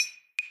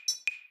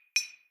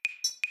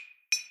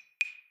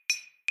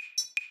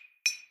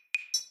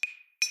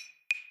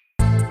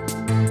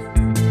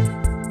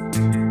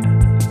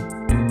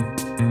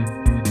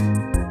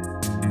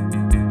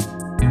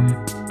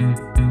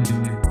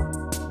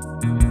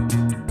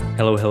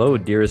Hello, hello,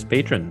 dearest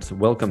patrons.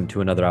 Welcome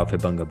to another Alpha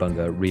Bunga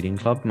Bunga reading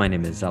club. My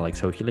name is Alex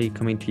Hochuli,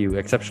 coming to you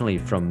exceptionally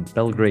from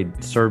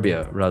Belgrade,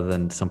 Serbia, rather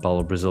than Sao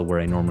Paulo, Brazil, where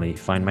I normally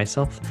find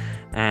myself.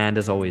 And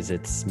as always,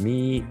 it's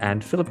me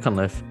and Philip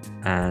Cunliffe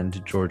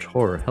and George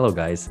Hoare. Hello,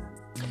 guys.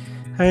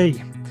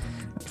 Hey.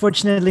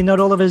 Fortunately, not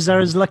all of us are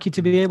as lucky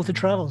to be able to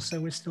travel,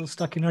 so we're still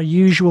stuck in our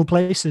usual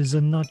places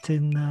and not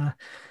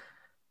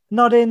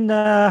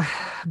in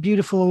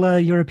beautiful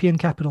European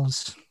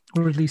capitals,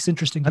 or at least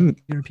interesting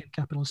European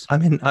capitals.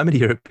 I'm in a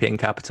European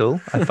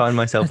capital. I find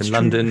myself in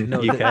London, no,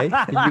 UK.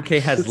 The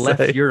UK has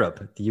left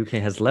Europe. The UK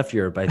has left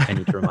Europe, I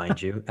need to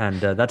remind you.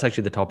 And that's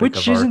actually the topic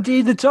Which is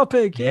indeed the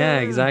topic. Yeah,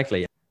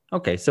 exactly.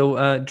 Okay,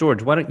 so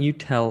George, why don't you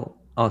tell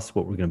us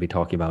what we're going to be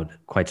talking about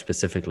quite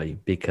specifically,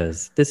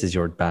 because this is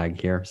your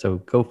bag here, so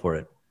go for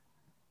it.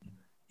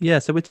 Yeah,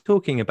 so we're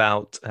talking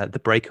about the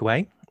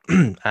Breakaway.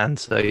 And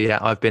so, yeah,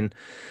 I've been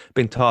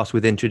tasked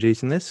with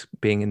introducing this,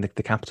 being in the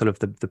capital of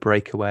the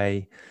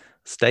Breakaway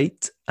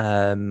state.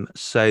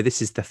 So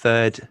this is the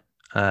third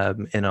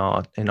in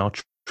our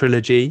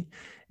trilogy,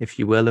 if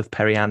you will, of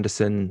Perry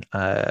Anderson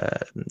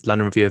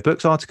London Review of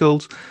Books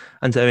articles.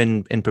 And so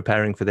in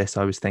preparing for this,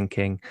 I was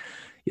thinking,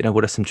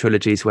 what are some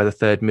trilogies where the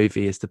third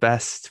movie is the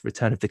best?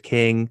 Return of the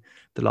King,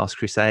 The Last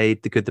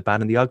Crusade, The Good, the Bad,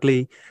 and the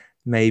Ugly.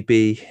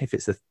 Maybe if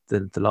it's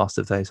the last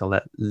of those, I'll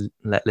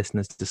let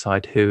listeners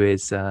decide who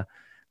is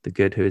the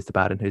good, who is the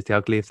bad, and who's the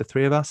ugly of the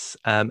three of us.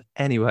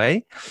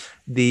 Anyway,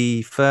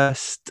 the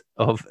first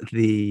of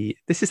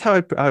this is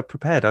how I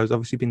prepared. I was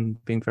obviously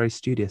being very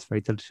studious, very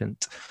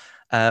diligent.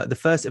 The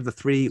first of the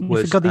three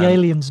was... You forgot the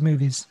Aliens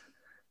movies.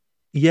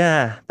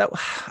 Yeah,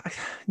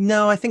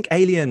 no, I think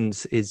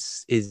Aliens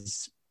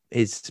is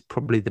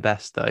probably the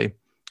best, though.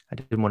 I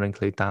didn't want to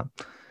include that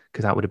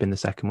because that would have been the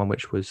second one,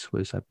 which was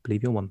I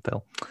believe your one,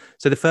 Phil.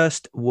 So the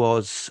first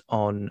was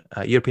on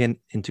European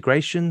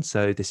integration.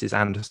 So this is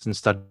Anderson's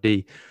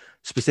study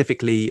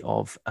specifically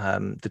of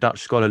the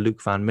Dutch scholar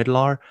Luc van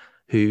Middelaar,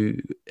 who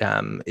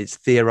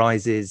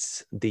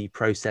theorizes the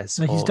process.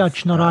 No, he's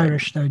Dutch, not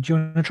Irish, though. Do you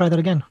want to try that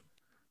again?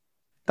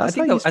 I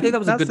think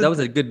that was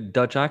a good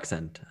Dutch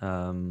accent.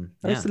 I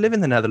used to live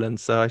in the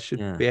Netherlands, so I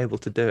should be able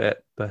to do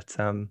it. But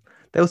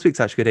they all speak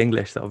such good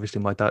English that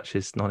obviously my Dutch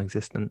is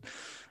non-existent.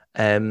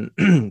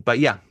 But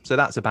yeah, so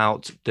that's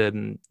about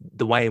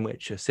the way in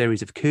which a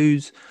series of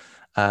coups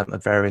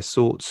of various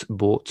sorts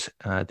brought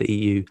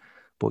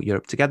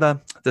Europe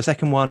together. The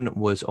second one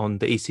was on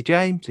the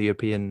ECJ, the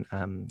European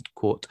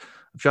Court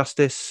of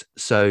Justice.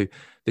 So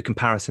the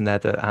comparison there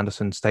that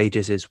Anderson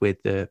stages is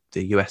with the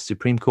US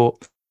Supreme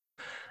Court.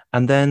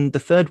 And then the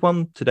third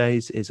one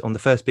today's is on the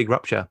first big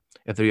rupture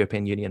of the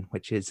European Union,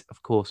 which is,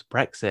 of course,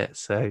 Brexit.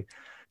 So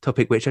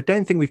topic which I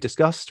don't think we've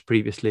discussed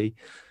previously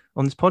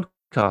on this podcast.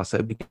 So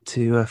it'd be good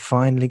to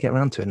finally get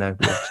around to it. No,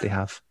 we actually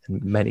have in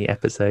many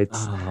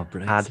episodes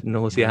ad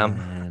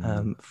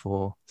nauseam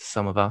for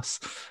some of us.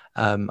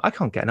 I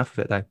can't get enough of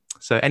it, though.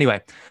 So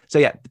anyway,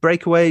 The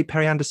Breakaway,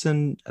 Perry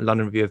Anderson,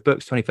 London Review of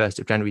Books, 21st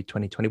of January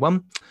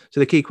 2021. So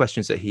the key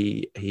questions that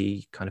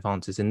he kind of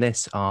answers in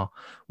this are: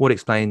 what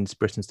explains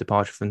Britain's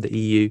departure from the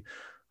EU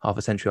half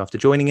a century after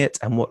joining it,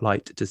 and what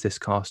light does this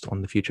cast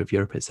on the future of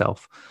Europe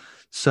itself?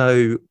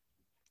 So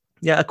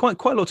yeah, quite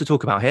a lot to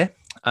talk about here.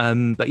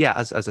 But yeah,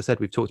 as I said,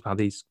 we've talked about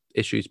these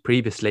issues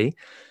previously.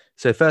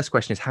 So first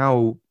question is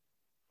how.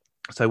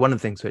 So one of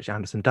the things which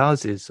Anderson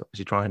does is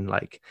obviously try and,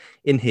 like,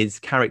 in his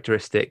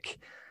characteristic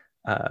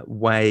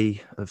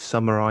way of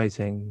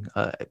summarizing,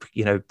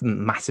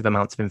 massive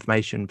amounts of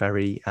information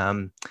very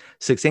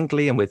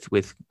succinctly and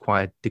with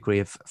quite a degree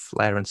of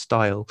flair and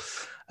style.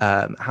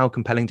 How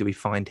compelling do we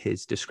find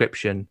his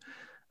description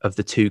of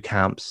the two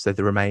camps, so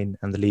the Remain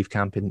and the Leave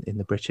camp in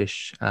the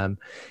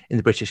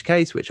British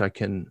case, which I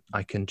can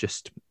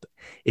just,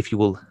 if you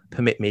will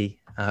permit me,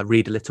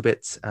 read a little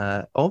bit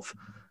of.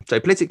 So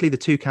politically, the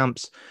two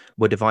camps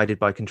were divided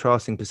by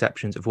contrasting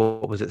perceptions of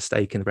what was at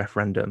stake in the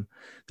referendum.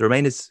 The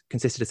Remainers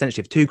consisted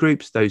essentially of two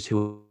groups: those who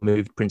were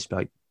moved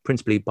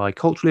principally by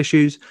cultural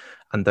issues,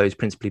 and those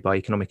principally by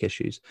economic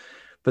issues.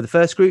 For the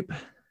first group,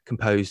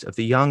 composed of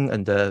the young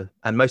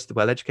and most of the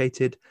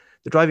well-educated,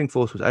 the driving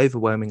force was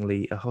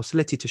overwhelmingly a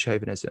hostility to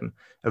chauvinism,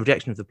 a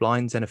rejection of the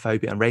blind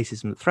xenophobia and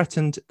racism that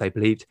threatened, they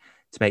believed,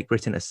 to make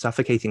Britain a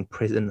suffocating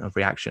prison of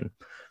reaction.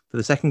 For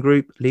the second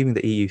group, leaving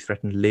the EU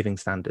threatened living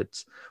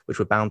standards, which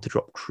were bound to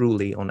drop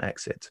cruelly on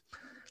exit.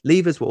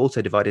 Leavers were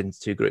also divided into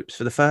two groups.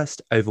 For the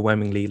first,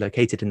 overwhelmingly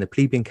located in the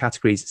plebeian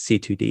categories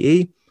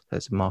C2DE,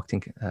 those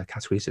marketing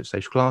categories of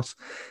social class,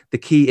 the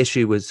key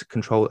issue was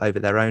control over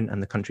their own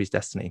and the country's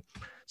destiny,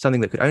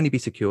 something that could only be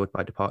secured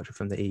by departure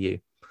from the EU.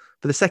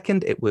 For the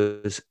second, it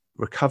was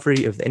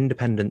recovery of the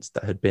independence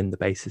that had been the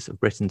basis of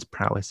Britain's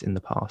prowess in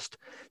the past.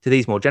 To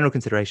these more general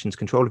considerations,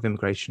 control of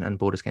immigration and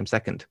borders came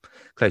second.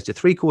 Close to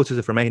 3/4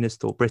 of Remainers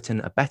thought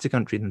Britain a better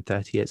country than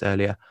 30 years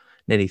earlier.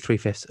 Nearly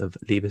 3/5 of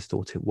Leavers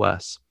thought it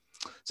worse.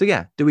 So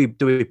yeah, do we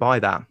buy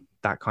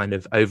that kind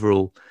of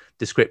overall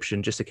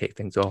description, just to kick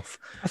things off?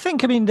 I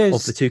there's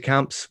of the two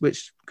camps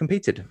which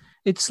competed.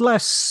 It's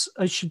less.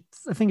 I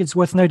think it's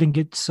worth noting.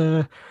 It's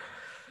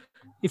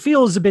it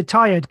feels a bit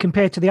tired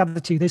compared to the other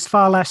two. There's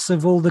far less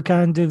of all the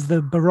kind of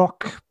the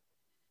Baroque,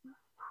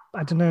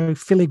 I don't know,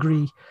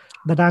 filigree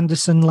that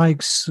Anderson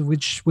likes,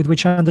 with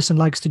which Anderson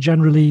likes to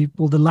generally,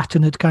 all the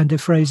Latinate kind of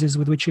phrases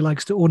with which he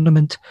likes to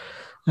ornament,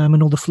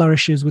 and all the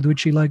flourishes with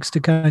which he likes to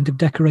kind of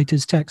decorate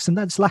his text. And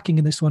that's lacking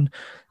in this one.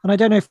 And I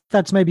don't know if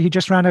that's maybe he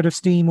just ran out of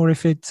steam, or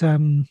if it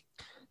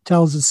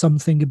tells us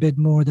something a bit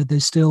more, that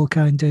there's still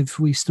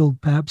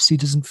perhaps he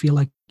doesn't feel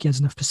like he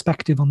has enough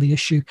perspective on the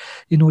issue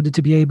in order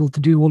to be able to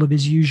do all of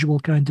his usual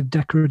kind of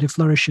decorative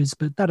flourishes.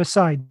 But that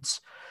aside,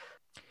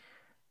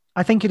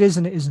 I think it is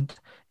and it isn't.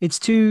 It's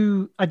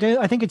too, I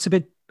think it's a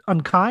bit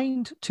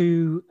unkind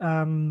to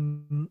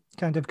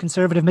kind of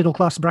conservative middle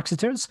class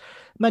Brexiters,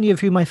 many of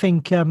whom I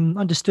think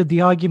understood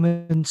the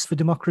arguments for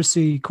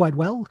democracy quite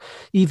well,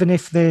 even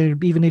if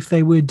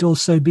they would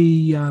also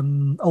be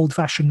old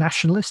fashioned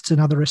nationalists in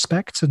other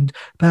respects and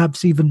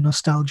perhaps even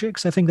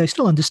nostalgics. I think they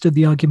still understood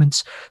the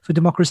arguments for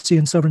democracy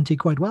and sovereignty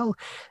quite well.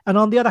 And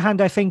on the other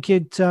hand, I think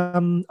it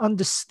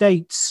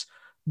understates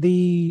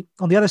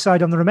on the other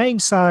side, on the Remain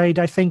side,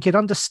 I think it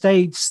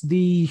understates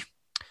the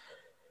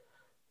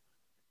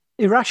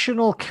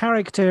irrational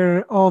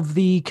character of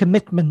the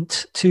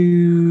commitment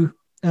to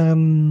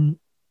I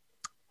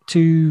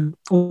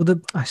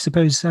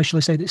suppose, how shall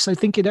I say this? I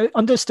think it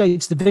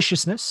understates the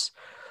viciousness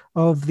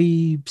of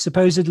the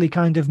supposedly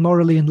kind of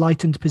morally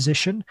enlightened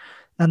position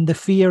and the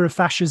fear of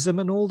fascism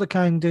and all the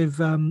kind of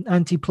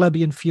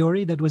anti-plebeian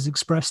fury that was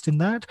expressed in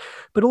that,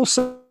 but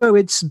also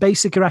its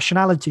basic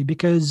irrationality,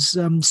 because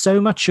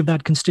so much of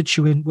that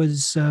constituent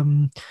was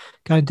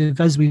kind of,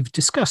 as we've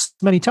discussed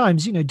many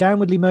times,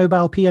 downwardly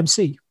mobile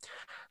PMC,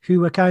 who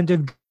were kind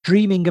of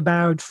dreaming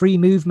about free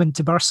movement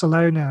to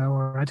Barcelona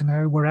or, I don't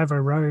know,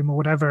 wherever, Rome or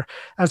whatever,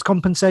 as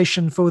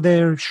compensation for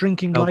their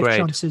shrinking life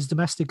chances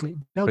domestically.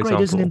 Belgrade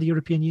isn't in the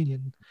European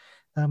Union,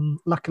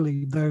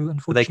 luckily, though,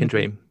 unfortunately. They can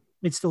dream.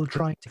 It's still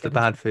trying to get the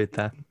bad food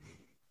there.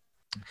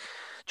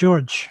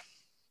 George.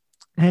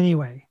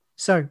 Anyway,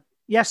 so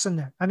yes and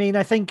no. I mean,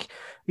 I think,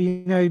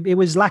 it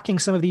was lacking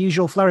some of the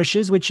usual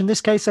flourishes, which in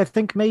this case, I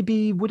think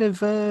maybe would have,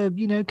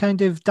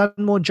 kind of done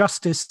more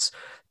justice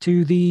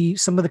to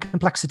some of the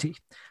complexity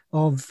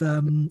of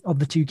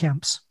the two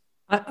camps.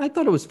 I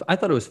thought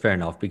it was fair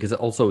enough, because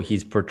also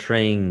he's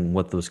portraying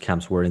what those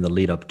camps were in the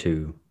lead up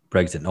to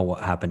Brexit, not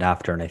what happened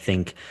after. And I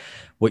think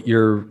what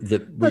you're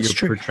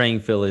portraying,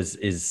 Phil,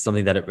 is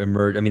something that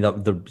emerged. I mean,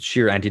 the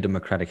sheer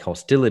anti-democratic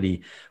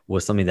hostility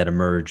was something that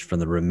emerged from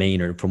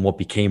from what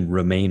became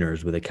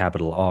Remainers with a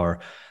capital R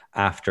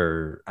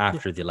after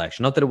the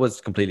election. Not that it was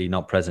completely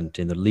not present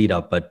in the lead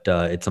up, but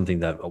it's something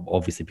that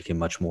obviously became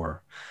much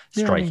more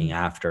striking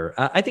after.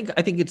 I think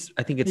it's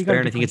fair,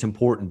 and I think it's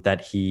important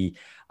that he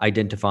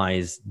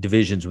identifies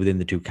divisions within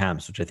the two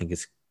camps, which I think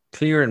is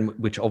clear, and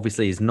which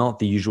obviously is not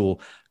the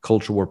usual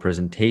culture war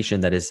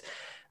presentation that is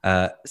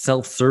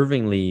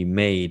self-servingly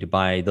made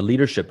by the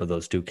leadership of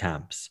those two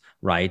camps,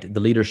 right?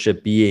 The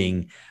leadership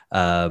being,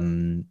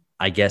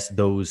 I guess,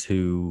 those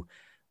who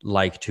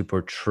like to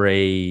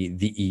portray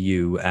the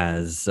EU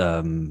as,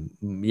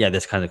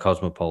 this kind of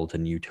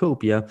cosmopolitan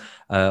utopia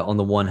on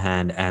the one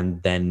hand,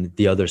 and then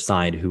the other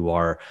side who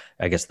are,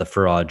 I guess, the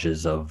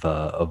Farages of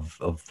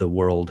the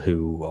world,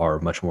 who are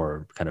much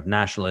more kind of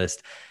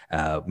nationalist.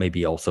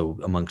 Maybe also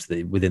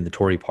within the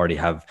Tory party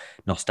have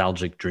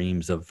nostalgic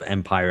dreams of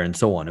empire and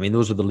so on. I mean,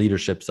 those are the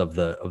leaderships of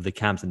the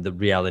camps, and the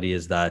reality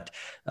is that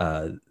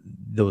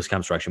those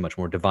camps are actually much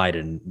more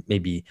divided. And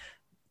maybe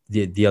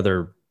the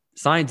other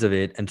sides of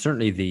it, and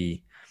certainly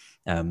the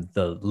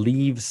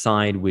Leave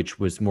side, which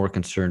was more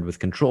concerned with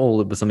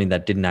control, it was something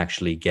that didn't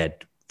actually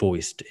get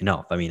voiced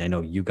enough. I mean, I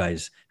know you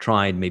guys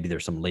tried. Maybe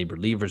there's some Labour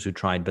leavers who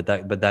tried, but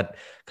that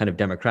kind of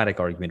democratic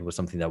argument was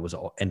something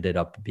that ended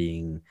up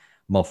being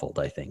muffled,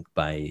 I think,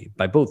 by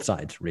both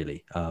sides,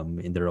 really,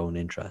 in their own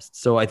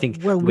interests. So I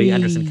think the way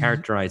Anderson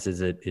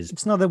characterizes it is...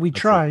 It's not that we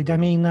tried. I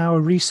mean,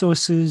 our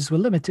resources were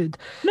limited.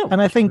 No,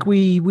 and I think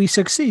we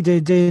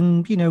succeeded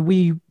in,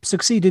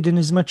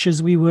 as much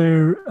as we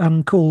were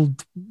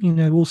called,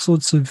 all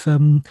sorts of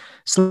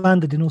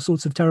slandered in all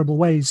sorts of terrible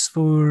ways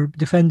for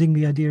defending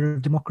the idea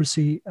of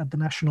democracy at the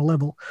national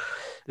level.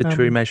 The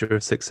true measure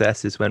of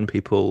success is when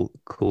people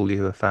call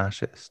you a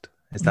fascist.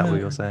 Is that what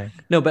you're saying?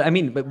 No, but I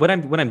mean, what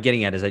I'm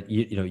getting at is that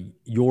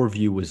your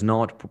view was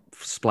not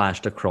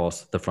splashed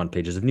across the front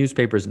pages of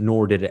newspapers,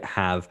 nor did it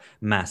have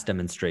mass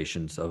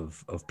demonstrations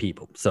of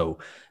people. So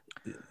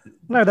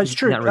no, that's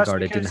true. That's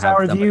because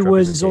our view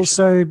was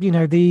also,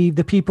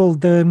 the people,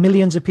 the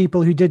millions of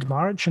people who did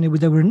march, and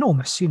they were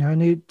enormous,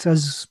 and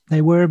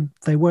they were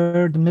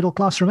the middle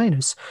class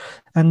Remainers.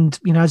 And,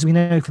 as we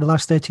know, for the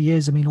last 30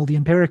 years, I mean, all the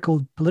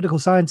empirical political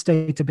science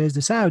data bears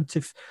this out.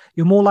 If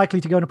you're more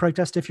likely to go on a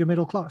protest if you're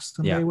middle class,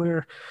 and they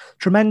were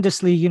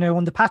tremendously,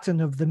 on the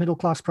pattern of the middle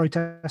class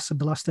protests of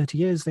the last 30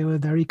 years. They were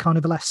very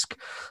carnivalesque.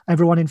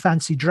 Everyone in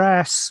fancy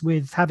dress,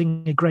 with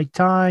having a great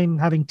time,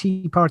 having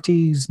tea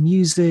parties,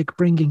 music,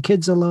 bringing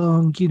kids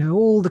along,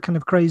 all the kind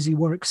of crazy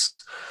works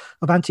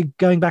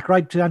going back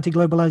right to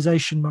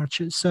anti-globalization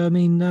marches. So I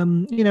mean,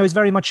 it's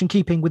very much in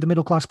keeping with the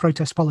middle class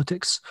protest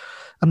politics,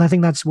 and I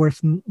think that's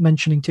worth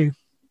mentioning too.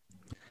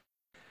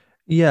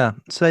 Yeah,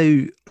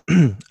 so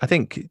I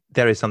think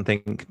there is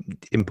something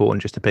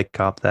important just to pick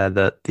up there,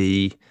 that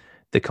the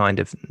kind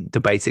of the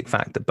basic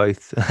fact that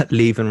both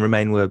Leave and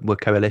Remain were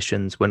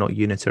coalitions, were not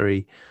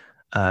unitary,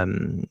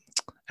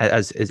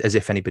 as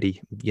if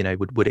anybody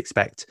would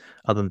expect,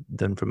 other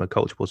than from a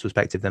culture war's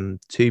perspective, them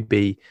to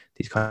be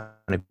these kind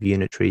of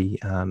unitary,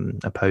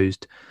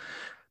 opposed,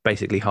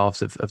 basically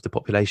halves of the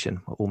population,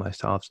 or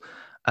almost halves.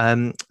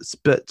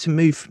 But to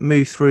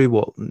move through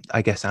what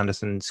I guess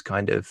Anderson's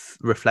kind of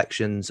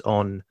reflections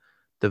on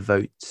the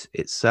vote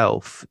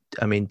itself,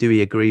 I mean, do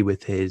we agree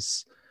with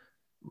his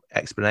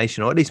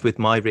explanation, or at least with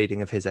my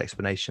reading of his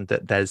explanation,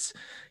 that there's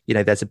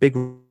a big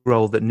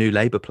role that New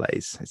Labour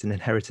plays? It's an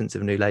inheritance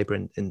of New Labour,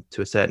 and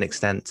to a certain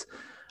extent,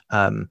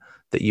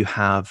 that you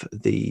have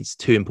these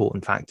two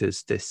important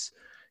factors: this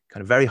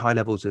kind of very high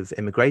levels of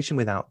immigration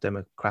without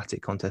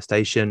democratic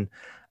contestation,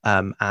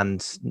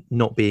 and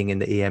not being in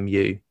the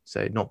EMU,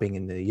 so not being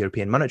in the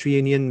European Monetary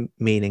Union,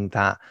 meaning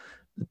that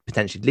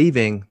potentially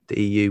leaving the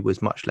EU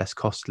was much less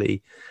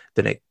costly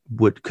than it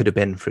could have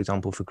been, for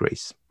example, for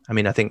Greece. I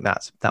mean, I think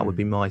that would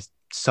be my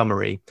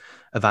summary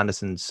of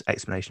Anderson's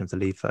explanation of the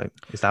Leave vote.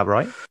 Is that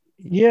right?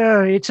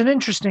 Yeah, it's an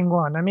interesting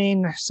one. I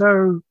mean,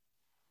 so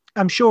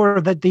I'm sure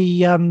that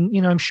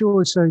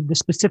the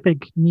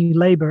specific New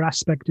Labour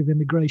aspect of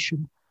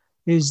immigration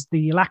is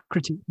the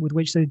alacrity with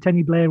which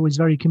Tony Blair was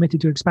very committed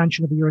to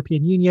expansion of the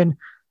European Union.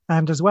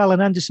 And as well,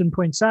 and Anderson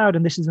points out,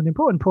 and this is an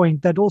important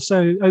point, that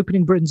also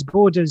opening Britain's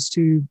borders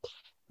to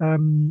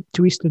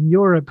Eastern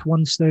Europe,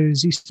 once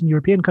those Eastern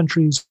European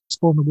countries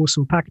formed the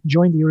Warsaw Pact,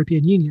 joined the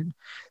European Union,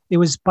 it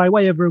was by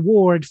way of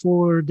reward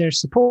for their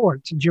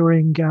support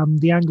during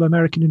the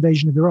Anglo-American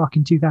invasion of Iraq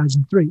in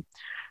 2003.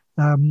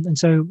 And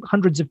so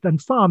hundreds of,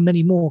 and far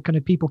many more kind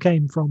of people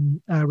came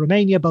from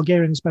Romania,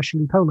 Bulgaria, and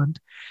especially Poland.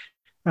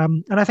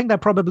 And I think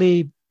that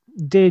probably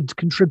did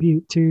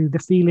contribute to the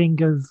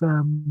feeling of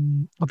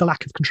the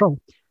lack of control,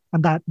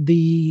 and that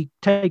the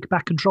Take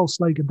Back Control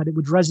slogan, that it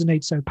would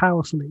resonate so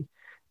powerfully,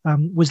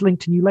 was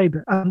linked to New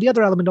Labour. And the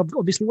other element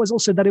obviously was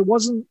also that it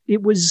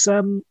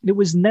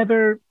was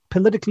never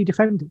politically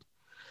defended.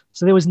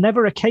 So there was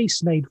never a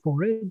case made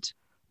for it,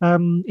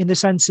 in the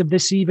sense of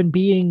this even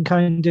being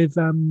kind of,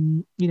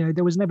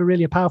 there was never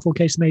really a powerful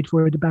case made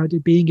for it about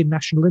it being in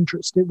national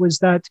interest. It was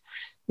that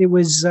it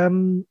was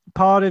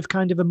part of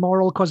kind of a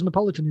moral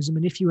cosmopolitanism.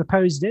 And if you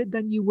opposed it,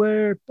 then you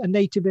were a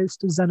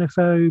nativist, a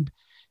xenophobe,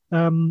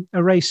 a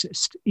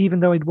racist,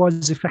 even though it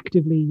was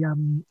effectively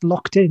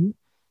locked in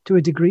to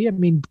a degree. I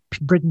mean,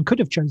 Britain could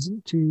have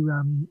chosen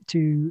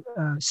to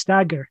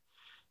stagger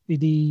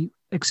the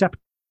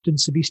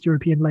acceptance of East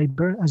European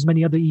labour, as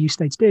many other EU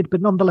states did.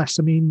 But nonetheless,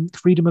 I mean,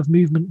 freedom of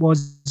movement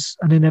was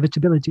an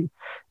inevitability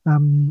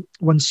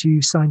once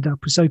you signed up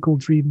for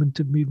so-called freedom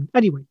of movement.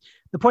 Anyway,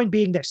 the point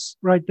being this,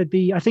 right, that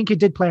I think it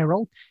did play a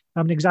role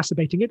in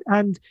exacerbating it.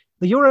 And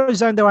the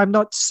Eurozone, though, I'm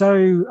not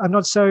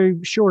so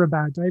sure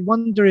about. I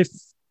wonder if,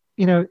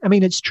 I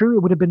mean, it's true,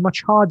 it would have been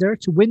much harder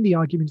to win the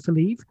argument for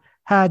leave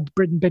had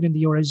Britain been in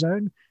the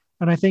Eurozone.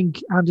 And I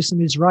think Anderson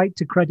is right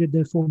to credit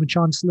the former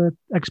Chancellor,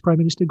 ex-Prime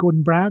Minister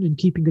Gordon Brown, in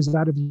keeping us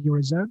out of the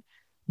Eurozone.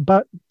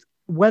 But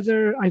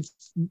I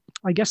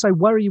guess I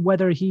worry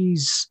whether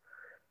he's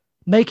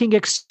making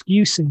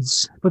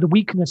excuses for the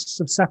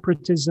weakness of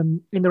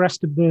separatism in the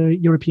rest of the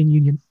European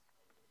Union.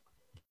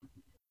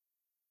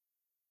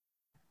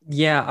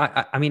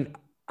 Yeah, I mean,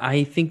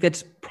 I think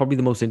that's probably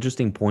the most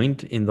interesting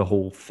point in the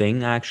whole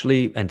thing,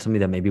 actually, and something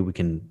that maybe we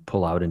can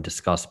pull out and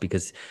discuss,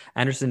 because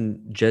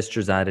Anderson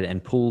gestures at it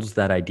and pulls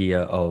that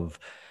idea of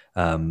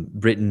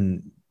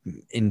Britain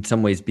in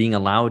some ways being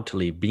allowed to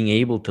leave, being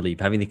able to leave,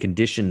 having the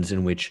conditions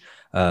in which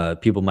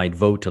people might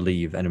vote to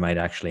leave, and it might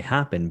actually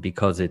happen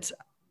because it's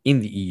in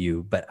the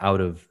EU but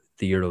out of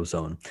the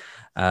Eurozone.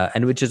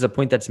 And which is a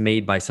point that's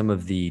made by some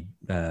of the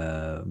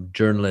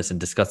journalists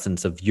and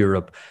discussants of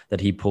Europe that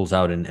he pulls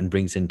out and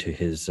brings into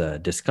his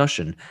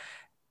discussion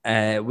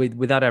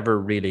without ever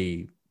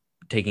really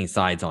taking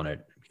sides on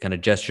it. He kind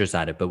of gestures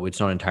at it, but it's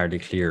not entirely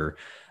clear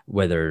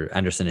whether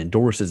Anderson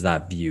endorses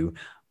that view.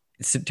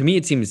 To me,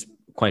 it seems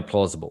quite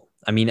plausible.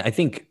 I mean, I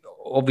think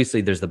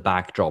obviously there's the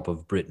backdrop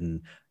of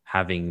Britain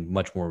having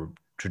much more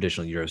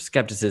traditional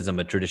Euroscepticism,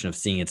 a tradition of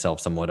seeing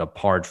itself somewhat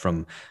apart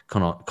from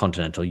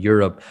continental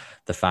Europe,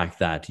 the fact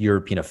that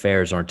European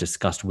affairs aren't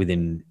discussed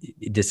in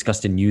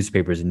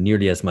newspapers in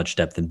nearly as much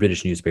depth in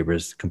British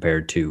newspapers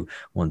compared to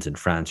ones in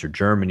France or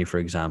Germany, for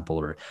example,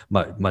 or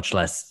much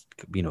less,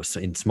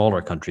 in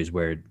smaller countries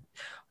where it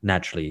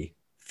naturally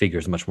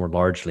figures much more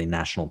largely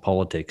national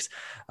politics.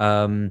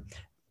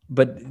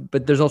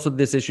 But there's also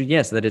this issue,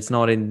 yes, that it's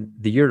not in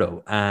the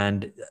euro,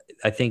 and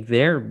I think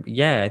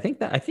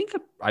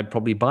I'd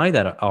probably buy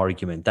that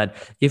argument that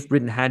if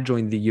Britain had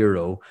joined the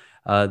euro,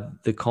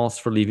 the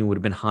cost for leaving would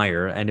have been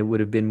higher and it would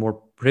have been more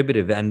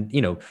prohibitive. And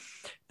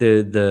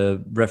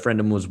the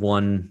referendum was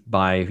won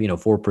by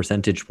 4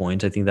 percentage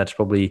points, I think that's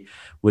probably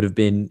would have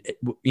been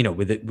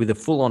with a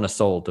full on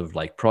assault of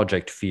like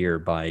Project Fear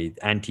by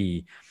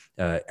anti-leavers,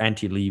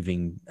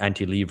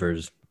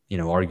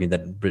 arguing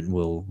that Britain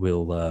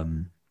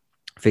will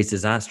face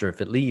disaster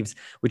if it leaves,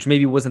 which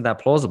maybe wasn't that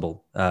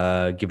plausible,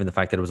 given the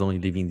fact that it was only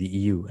leaving the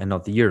EU and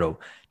not the euro.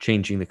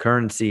 Changing the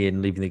currency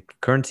and leaving the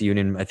currency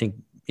union, I think,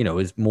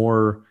 is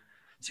more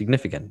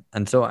significant.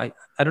 And so I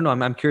don't know.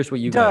 I'm curious what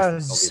you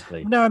guys think,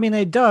 obviously. No, I mean,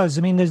 it does.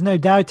 I mean, there's no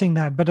doubting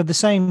that. But at the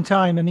same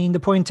time, I mean, the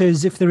point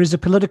is, if there is a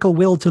political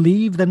will to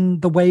leave,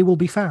 then the way will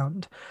be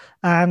found.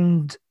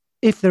 And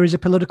if there is a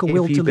political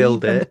will to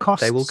leave, then the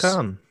costs, they will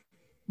come.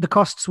 The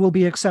costs will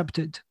be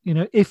accepted,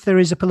 if there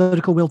is a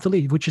political will to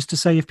leave, which is to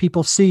say, if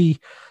people see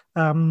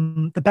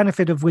the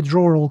benefit of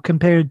withdrawal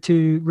compared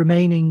to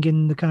remaining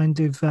in the kind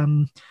of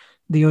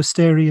the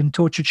austerian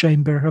torture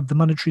chamber of the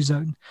monetary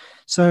zone.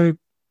 So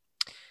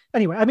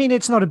anyway, I mean,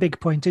 it's not a big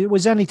point. It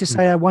was only to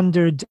say I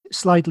wondered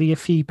slightly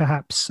if he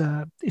perhaps,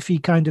 if he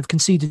kind of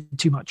conceded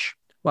too much.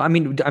 Well, I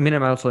mean,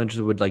 I'm also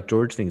interested with like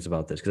George thinks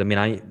about this, because I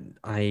mean,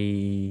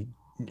 I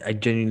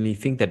genuinely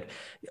think that,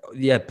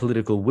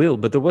 political will,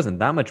 but there wasn't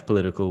that much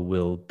political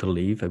will to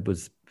leave. It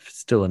was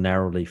still a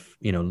narrowly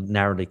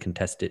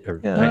contested.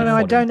 No,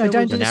 I don't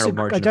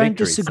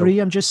disagree.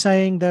 So, I'm just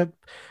saying that,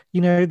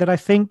 that I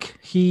think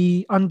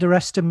he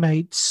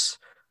underestimates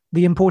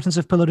the importance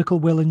of political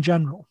will in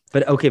general.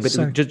 But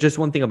just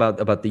one thing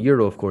about the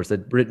euro, of course,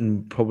 that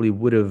Britain probably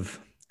would have.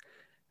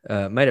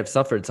 Might have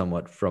suffered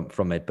somewhat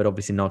from it, but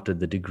obviously not to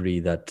the degree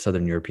that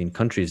Southern European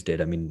countries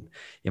did. I mean,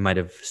 it might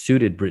have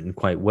suited Britain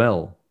quite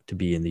well to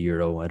be in the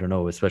euro. I don't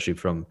know, especially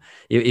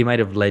it might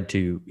have led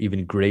to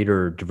even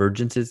greater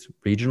divergences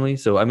regionally.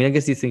 So, I mean, I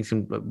guess these things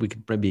we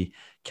could maybe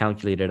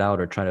calculate it out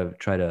or try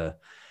to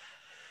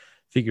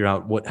figure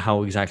out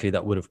how exactly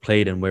that would have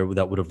played and where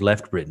that would have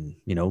left Britain.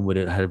 Would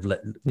it have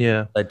led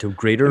to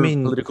greater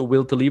political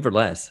will to leave or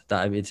less?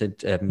 I'm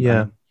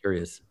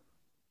curious.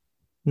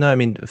 No, I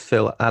mean,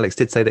 Alex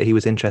did say that he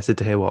was interested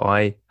to hear what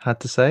I had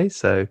to say,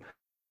 so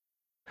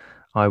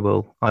I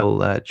will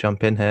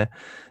jump in here.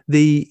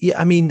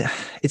 I mean,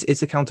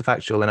 it's a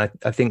counterfactual, and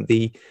I think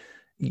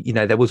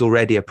there was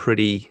already a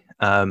pretty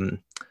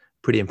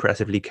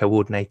impressively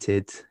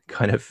coordinated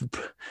kind of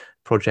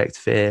Project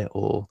Fear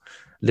or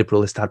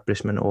liberal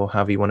establishment, or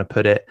however you want to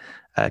put it,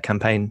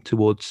 campaign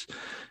towards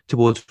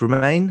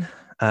Remain,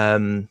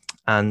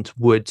 and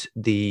would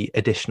the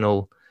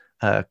additional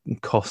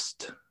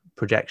cost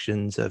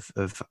projections of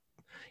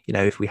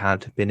if we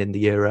had been in the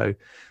euro,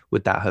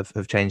 would that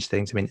have changed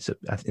things? I mean,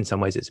 in some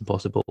ways it's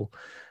impossible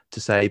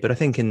to say, but I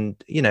think to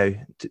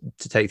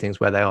take things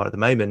where they are at the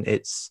moment,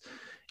 it's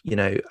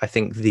I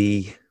think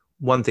the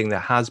one thing that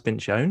has been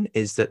shown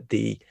is that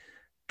the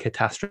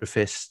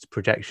catastrophist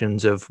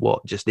projections of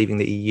what just leaving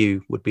the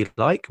EU would be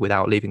like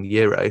without leaving the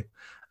euro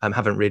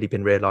haven't really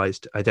been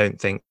realized. I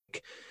don't think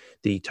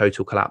the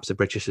total collapse of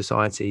British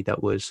society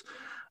that was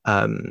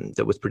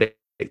predicted.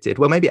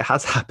 Well, maybe it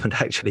has happened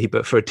actually,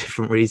 but for a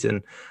different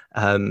reason.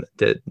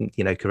 That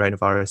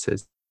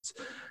coronavirus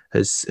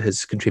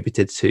has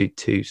contributed to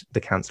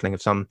the cancelling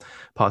of some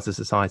parts of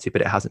society,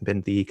 but it hasn't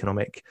been the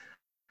economic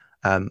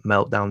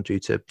meltdown due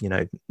to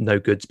no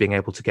goods being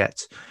able to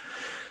get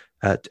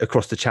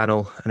across the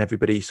channel and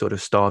everybody sort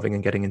of starving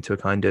and getting into a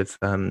kind of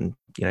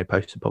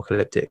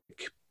post-apocalyptic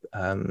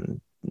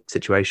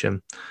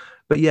situation.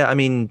 But yeah, I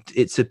mean,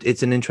 it's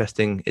an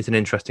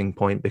interesting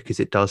point, because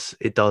it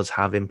does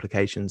have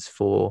implications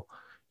for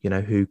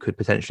who could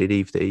potentially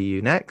leave the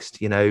EU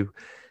next. If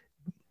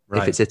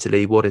it's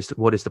Italy, what is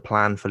the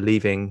plan for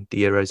leaving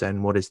the eurozone?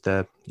 What is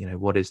the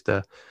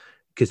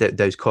because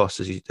those costs,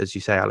 as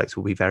you say, Alex,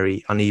 will be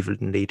very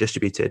unevenly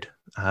distributed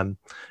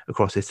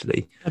across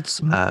Italy.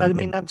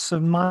 That's a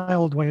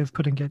mild way of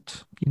putting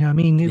it.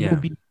 It will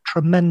be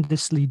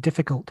tremendously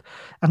difficult,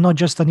 and not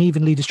just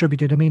unevenly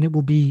distributed. I mean, it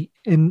will be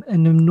an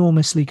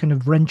enormously kind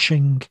of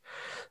wrenching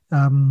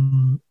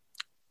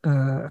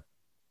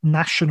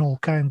national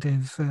kind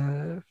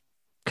of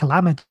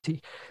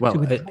calamity.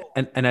 Well,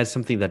 and as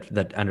something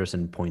that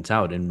Anderson points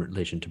out in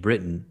relation to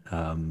Britain,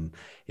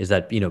 is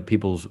that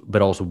people's,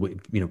 but also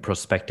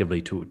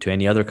prospectively to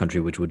any other country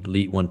which would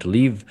want to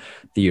leave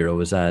the euro,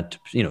 is that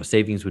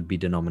savings would be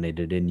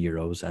denominated in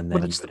euros, and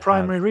then that's the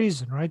primary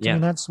reason, right? Yeah. I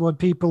mean, that's what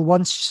people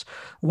once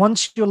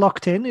you're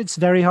locked in, it's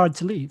very hard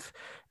to leave.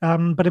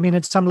 But I mean,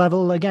 at some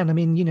level, again, I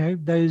mean,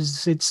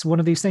 it's one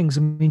of these things.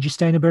 I mean, do you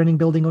stay in a burning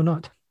building or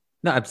not?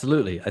 No,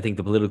 absolutely. I think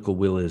the political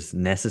will is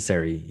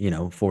necessary,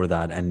 for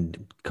that,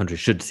 and countries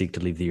should seek to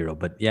leave the euro.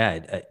 But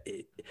yeah,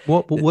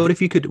 what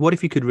if you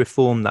could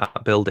reform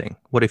that building?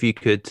 What if you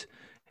could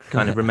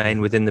kind of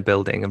remain within the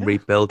building and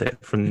rebuild it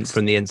from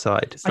the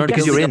inside?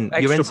 Because you're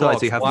inside,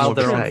 so you have while more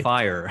they're say. On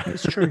fire.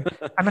 It's true,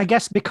 and I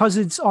guess because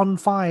it's on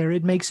fire,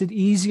 it makes it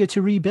easier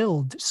to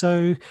rebuild.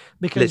 So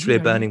because literally a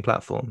burning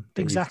platform.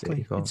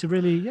 Exactly.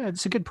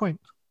 It's a good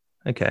point.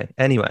 Okay.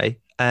 Anyway,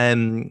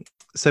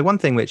 so one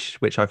thing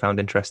which I found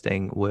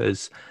interesting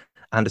was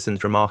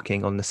Anderson's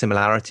remarking on the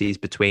similarities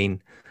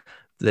between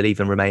the Leave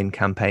and Remain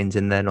campaigns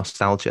in their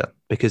nostalgia,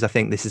 because I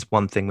think this is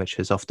one thing which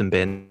has often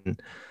been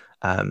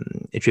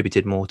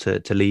attributed more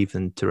to Leave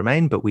than to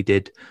Remain. But we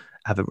did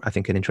have, I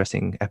think, an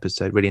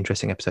really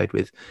interesting episode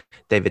with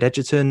David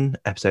Edgerton,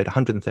 episode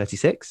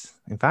 136,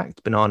 in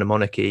fact, Banana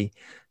Monarchy,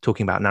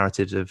 talking about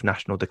narratives of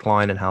national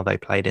decline and how they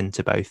played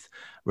into both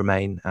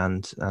Remain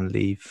and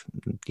Leave,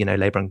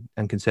 Labour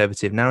and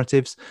Conservative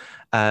narratives.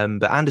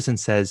 But Anderson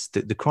says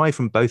that the cry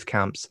from both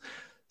camps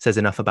says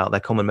enough about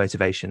their common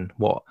motivation.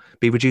 What?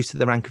 Be reduced to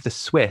the rank of the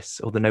Swiss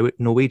or the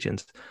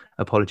Norwegians?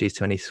 Apologies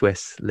to any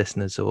Swiss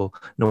listeners or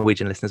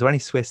Norwegian listeners or any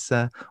Swiss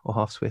or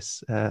half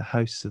Swiss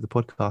hosts of the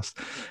podcast.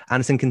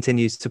 Anderson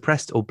continues,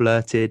 suppressed or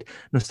blurted,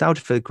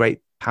 nostalgia for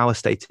great power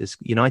status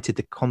united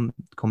the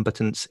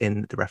combatants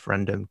in the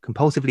referendum,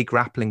 compulsively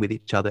grappling with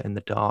each other in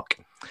the dark.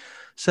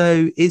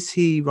 So is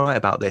he right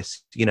about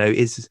this?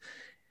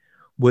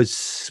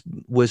 Was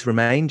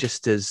Remain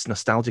just as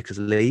nostalgic as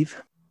Leave?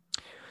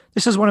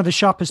 This is one of the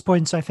sharpest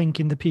points, I think,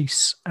 in the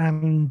piece.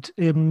 And,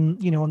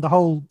 on the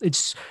whole,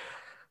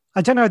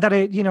 I don't know that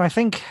I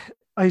think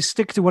I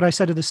stick to what I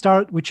said at the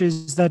start, which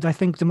is that I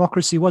think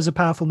democracy was a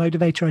powerful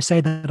motivator. I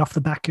say that off the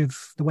back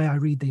of the way I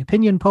read the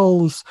opinion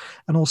polls,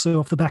 and also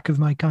off the back of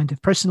my kind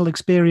of personal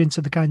experience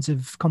of the kinds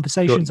of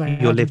conversations I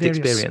had. Your lived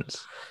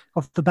experience.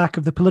 Off the back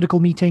of the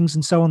political meetings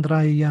and so on that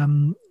I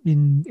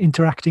in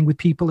interacting with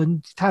people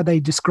and how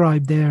they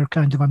describe their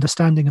kind of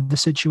understanding of the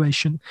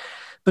situation.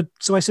 But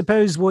so I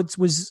suppose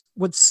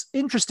what's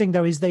interesting,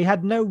 though, is they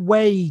had no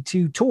way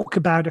to talk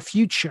about a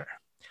future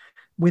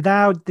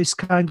without this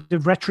kind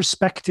of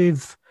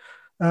retrospective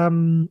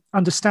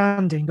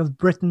understanding of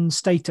Britain's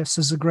status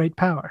as a great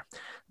power,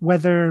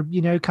 whether,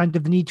 kind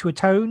of the need to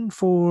atone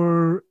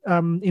for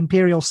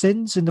imperial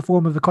sins in the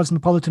form of a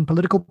cosmopolitan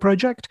political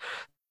project,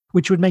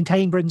 which would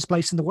maintain Britain's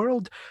place in the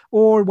world,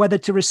 or whether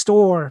to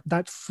restore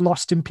that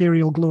lost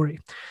imperial glory.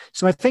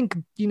 So I think,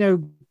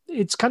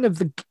 it's kind of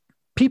the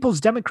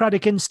people's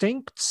democratic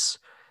instincts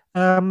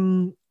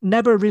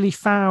never really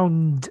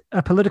found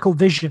a political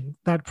vision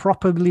that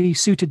properly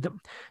suited them.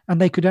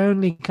 And they could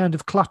only kind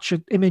of clutch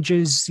at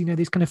images,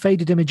 these kind of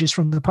faded images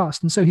from the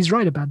past. And so he's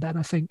right about that,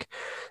 I think.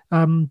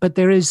 But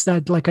there is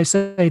that, like I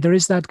say, there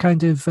is that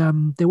kind of,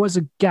 there was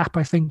a gap,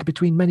 I think,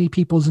 between many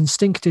people's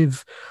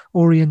instinctive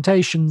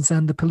orientations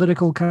and the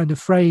political kind of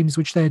frames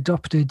which they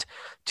adopted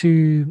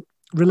to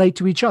relate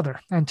to each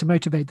other and to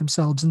motivate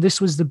themselves. And this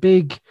was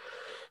the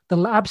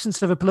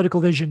absence of a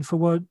political vision for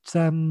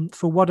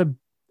what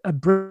a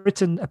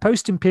Britain, a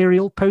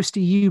post-imperial,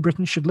 post-EU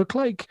Britain should look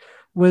like,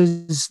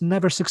 was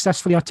never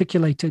successfully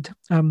articulated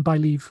by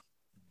Leave.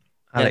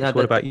 Alex,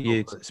 what about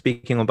you?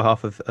 Speaking on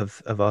behalf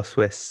of our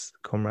Swiss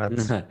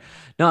comrades.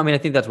 No, I mean, I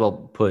think that's well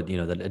put.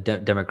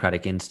 The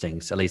democratic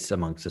instincts, at least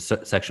amongst a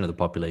section of the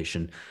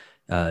population,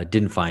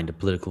 didn't find a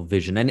political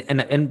vision, and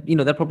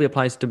that probably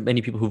applies to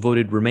many people who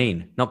voted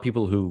Remain, not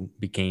people who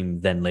became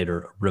then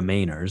later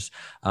Remainers,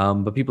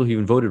 but people who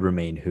even voted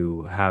Remain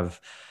who have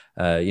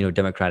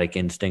democratic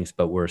instincts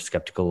but were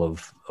skeptical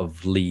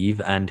of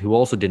Leave, and who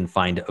also didn't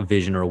find a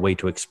vision or a way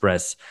to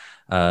express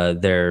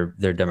their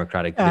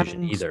democratic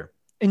vision either.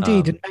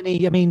 Indeed,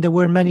 there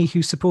were many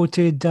who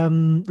supported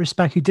who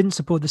didn't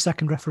support the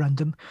second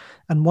referendum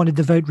and wanted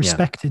the vote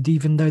respected,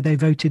 even though they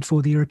voted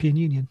for the European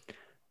Union.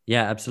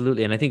 Yeah,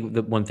 absolutely. And I think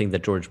the one thing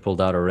that George pulled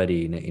out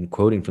already in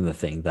quoting from the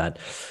thing, that,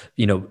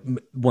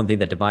 one thing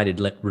that divided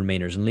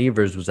Remainers and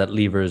Leavers was that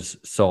Leavers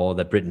saw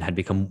that Britain had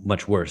become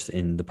much worse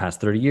in the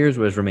past 30 years,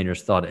 whereas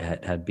Remainers thought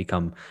it had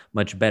become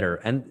much better.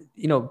 And,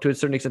 to a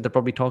certain extent, they're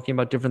probably talking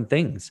about different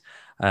things.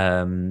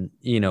 For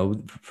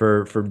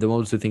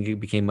those who think it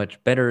became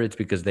much better, it's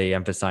because they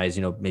emphasize,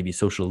 maybe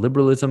social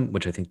liberalism,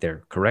 which I think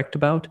they're correct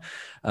about.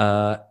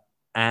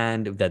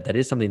 And that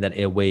is something that,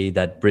 in a way,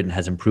 that Britain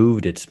has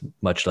improved. It's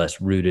much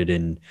less rooted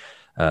in,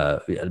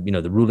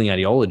 the ruling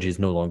ideology is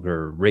no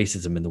longer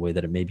racism in the way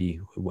that it maybe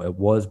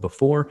was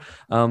before.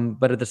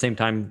 But at the same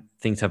time,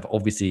 things have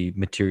obviously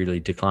materially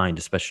declined,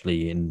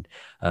 especially in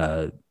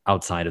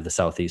outside of the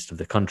southeast of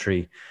the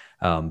country.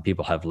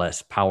 People have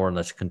less power and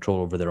less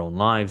control over their own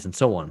lives and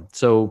so on.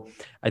 So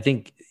I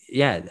think,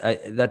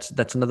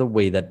 that's another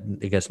way that,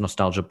 I guess,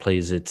 nostalgia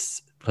plays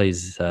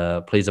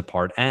a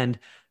part. And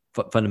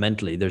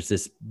fundamentally, there's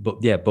this,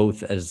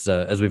 both, as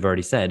we've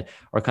already said,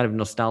 are kind of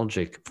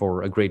nostalgic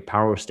for a great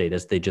power state,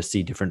 as they just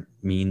see different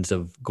means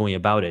of going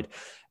about it.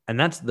 And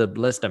that's the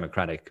less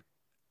democratic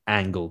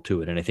angle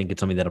to it. And I think it's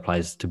something that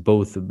applies to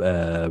both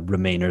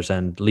Remainers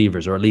and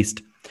Leavers, or at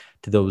least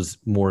to those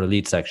more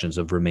elite sections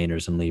of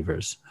Remainers and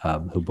Leavers,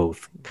 who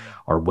both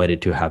are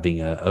wedded to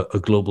having a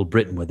global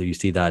Britain, whether you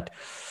see that,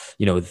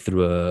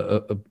 through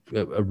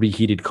a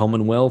reheated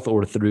Commonwealth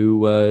or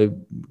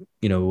through,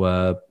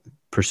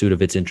 pursuit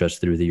of its interests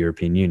through the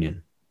European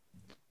Union.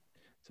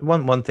 So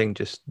one thing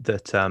just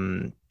that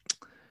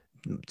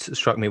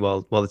struck me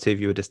while the two of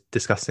you were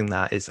discussing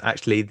that is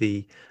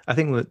actually I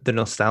think the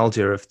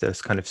nostalgia of those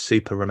kind of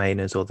super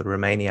Remainers, or the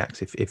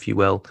Remainiacs, if you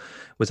will,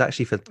 was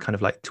actually for kind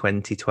of like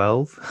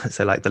 2012.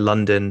 So like the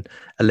London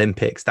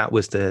Olympics, that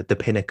was the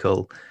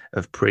pinnacle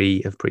of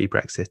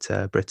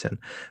pre-Brexit Britain.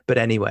 But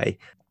anyway,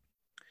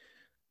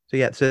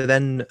 So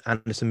then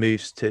Anderson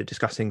moves to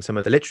discussing some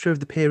of the literature of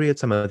the period,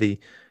 some of the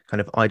kind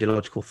of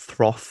ideological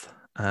froth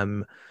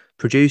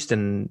produced,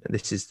 and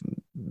this is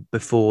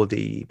before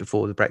the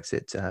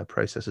Brexit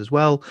process as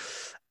well.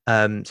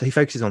 So he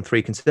focuses on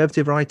three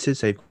conservative writers.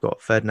 So you've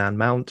got Ferdinand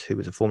Mount, who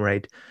was a former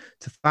aide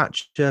to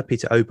Thatcher,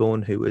 Peter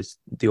Oborne, who was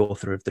the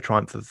author of The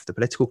Triumph of the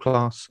Political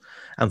Class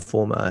and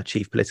former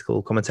chief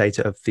political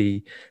commentator of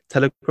the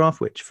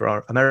Telegraph, which for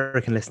our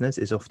American listeners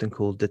is often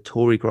called the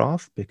Tory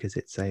Graph because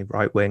it's a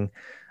right-wing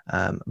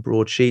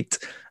broadsheet,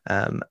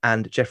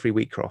 and Geoffrey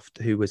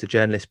Wheatcroft, who was a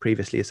journalist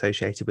previously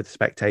associated with The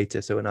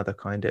Spectator, so another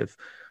kind of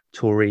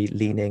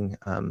Tory-leaning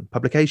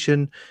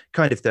publication,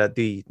 kind of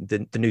the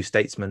New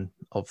Statesman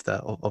of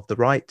the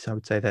right. I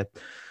would say they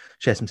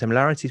share some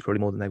similarities, probably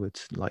more than they would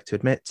like to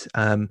admit.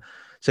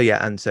 So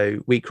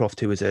Wheatcroft,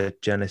 who was a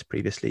journalist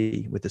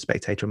previously with The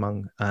Spectator,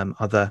 among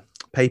other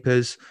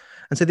papers.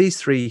 And so these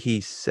three, he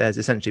says,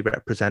 essentially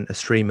represent a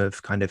stream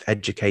of kind of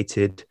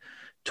educated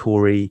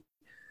Tory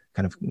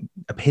kind of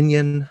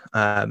opinion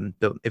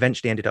that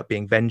eventually ended up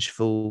being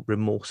vengeful,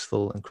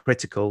 remorseful, and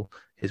critical,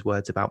 his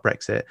words about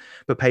Brexit,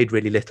 but paid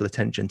really little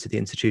attention to the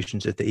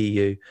institutions of the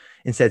EU,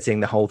 instead seeing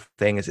the whole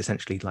thing as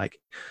essentially like,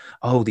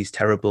 oh, these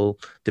terrible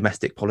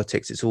domestic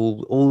politics, it's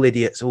all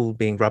idiots, all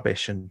being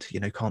rubbish, and, you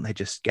know, can't they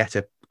just get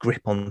a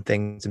grip on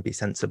things and be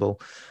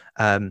sensible?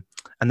 And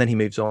then he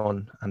moves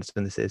on,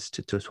 Anderson this is,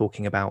 to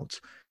talking about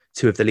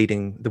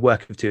the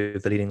work of two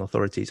of the leading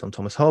authorities on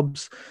Thomas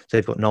Hobbes. So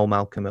they've got Noel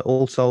Malcolm at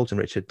All Souls and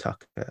Richard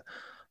Tuck at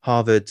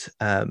Harvard.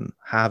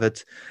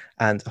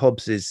 And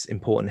Hobbes is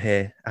important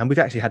here. And we've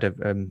actually had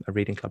a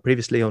reading club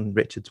previously on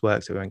Richard's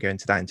work, so we won't go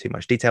into that in too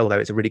much detail, although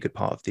it's a really good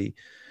part of the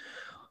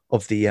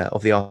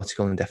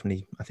article, and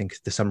definitely I think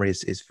the summary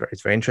is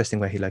very interesting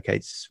where he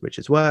locates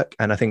Richard's work.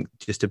 And I think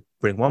just to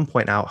bring one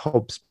point out,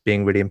 Hobbes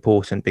being really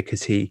important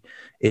because he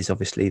is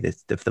obviously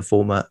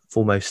the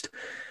foremost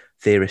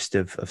theorist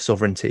of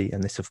sovereignty,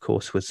 and this of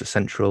course was the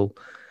central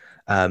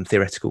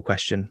theoretical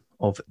question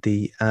of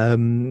the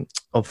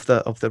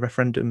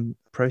referendum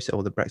process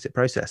or the Brexit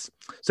process.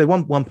 So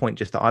one point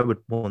just that I would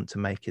want to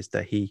make is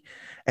that he,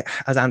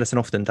 as Anderson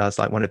often does,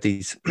 like one of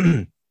these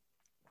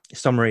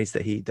summaries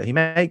that he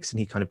makes, and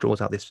he kind of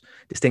draws out this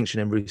distinction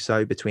in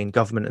Rousseau between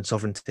government and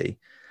sovereignty,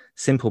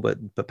 simple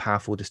but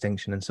powerful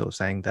distinction, and sort of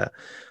saying that,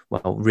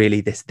 well,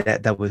 really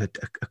there was a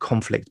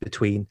conflict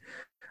between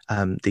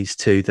these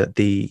two, that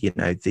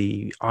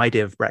the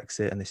idea of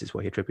Brexit, and this is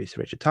what he attributes to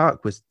Richard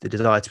Tuck, was the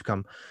desire to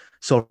become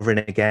sovereign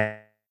again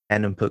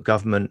and put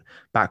government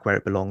back where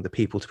it belonged, the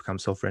people to become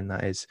sovereign,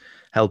 that is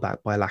held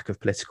back by a lack of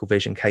political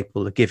vision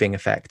capable of giving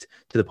effect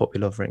to the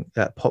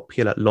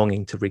popular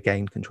longing to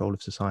regain control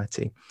of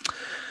society.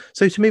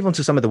 So to move on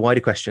to some of the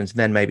wider questions,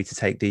 then maybe to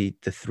take the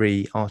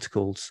three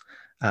articles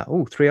as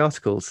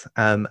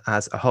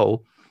a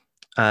whole.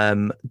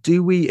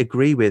 Do we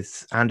agree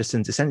with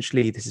Anderson's,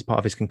 essentially, this is part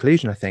of his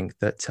conclusion, I think,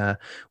 that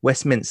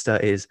Westminster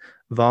is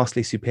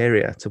vastly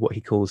superior to what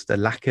he calls the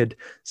lacquered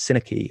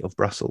synarchy of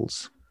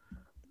Brussels?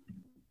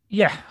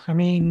 Yeah, I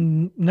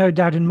mean, no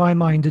doubt in my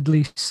mind, at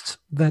least,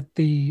 that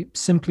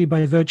simply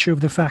by virtue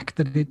of the fact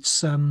that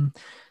it's a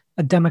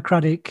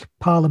democratic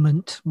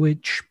parliament,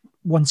 which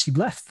once you've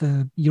left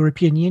the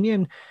European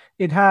Union,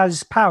 it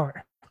has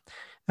power.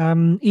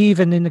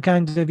 Even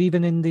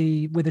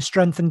with a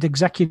strengthened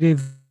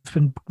executive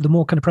and the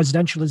more kind of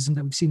presidentialism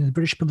that we've seen in the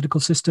British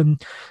political system,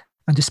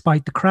 and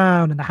despite the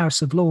Crown and the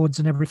House of Lords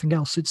and everything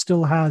else, it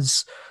still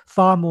has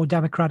far more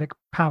democratic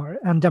power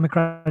and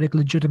democratic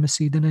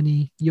legitimacy than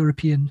any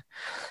European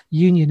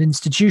Union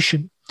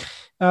institution.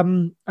 I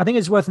think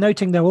it's worth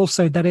noting, though,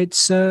 also that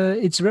it's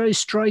very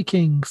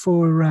striking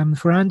for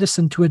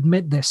Anderson to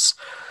admit this,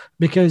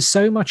 because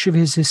so much of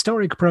his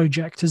historic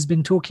project has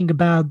been talking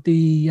about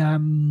the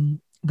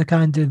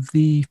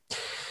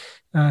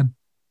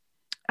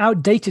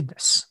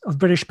outdatedness of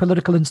British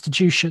political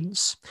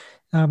institutions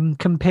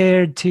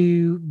compared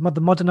to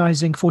the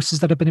modernizing forces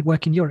that have been at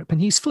work in Europe.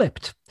 And he's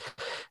flipped.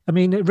 I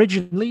mean,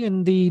 originally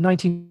in the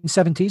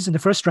 1970s, in the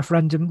first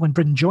referendum, when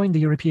Britain joined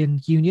the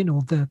European Union,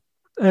 or the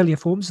earlier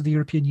forms of the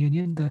European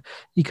Union, the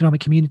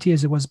economic community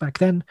as it was back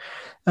then,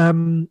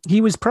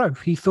 he was pro.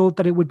 He thought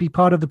that it would be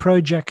part of the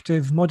project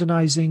of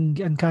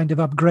modernizing and kind of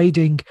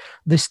upgrading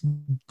the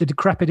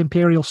decrepit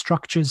imperial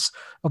structures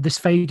of this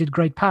faded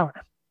great power.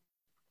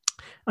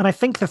 And I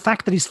think the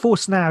fact that he's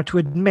forced now to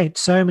admit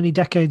so many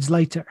decades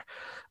later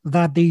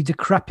that the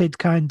decrepit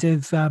kind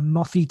of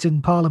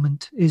moth-eaten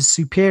parliament is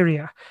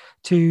superior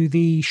to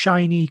the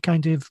shiny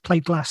kind of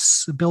plate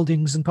glass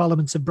buildings and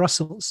parliaments of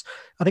Brussels,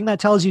 I think that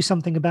tells you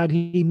something about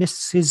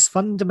his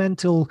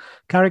fundamental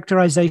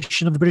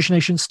characterization of the British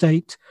nation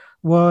state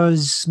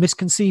was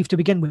misconceived to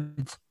begin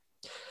with.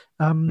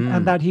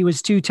 And that he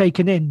was too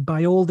taken in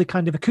by all the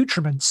kind of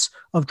accoutrements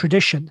of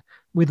tradition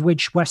with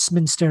which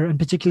Westminster, and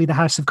particularly the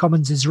House of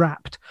Commons, is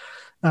wrapped.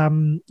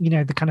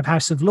 The kind of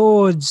House of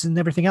Lords and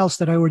everything else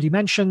that I already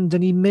mentioned.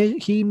 And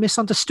he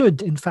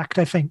misunderstood, in fact,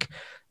 I think,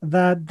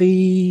 that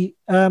the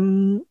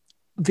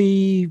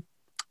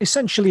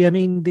essentially, I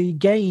mean, the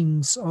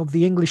gains of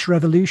the English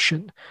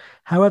Revolution,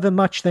 however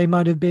much they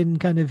might have been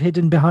kind of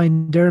hidden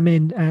behind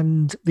ermine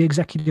and the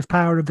executive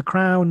power of the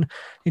crown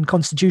in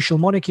constitutional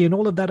monarchy and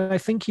all of that, I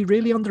think he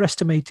really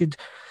underestimated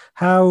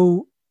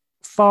how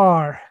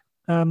far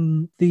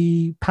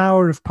the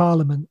power of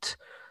Parliament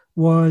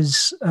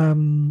was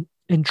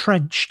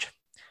entrenched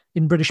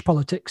in British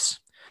politics.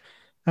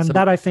 And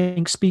that, I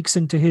think, speaks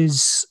into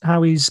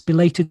how he's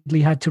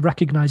belatedly had to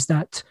recognize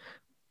that.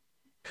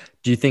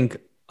 Do you think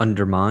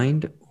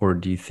undermined, or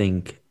do you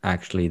think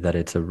actually that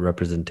it's a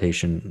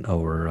representation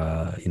or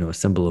a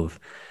symbol of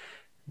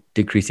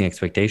decreasing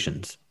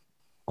expectations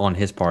on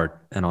his part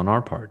and on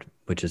our part,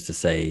 which is to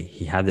say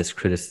he had this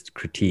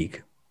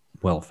critique,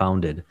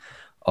 well-founded,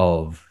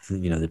 of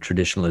the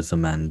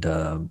traditionalism and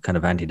kind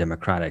of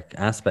anti-democratic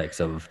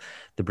aspects of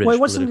the British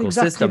political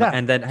exactly system, that.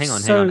 and then hang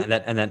on,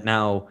 and that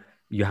now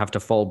you have to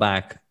fall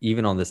back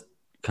even on this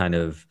kind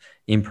of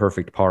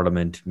imperfect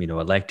parliament,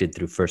 elected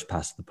through first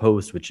past the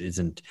post, which is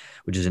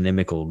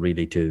inimical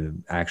really to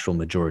actual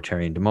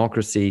majoritarian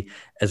democracy,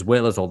 as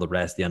well as all the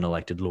rest, the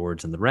unelected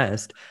lords and the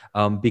rest,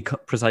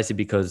 precisely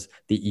because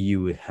the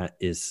EU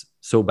is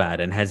so bad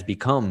and has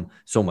become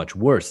so much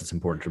worse. It's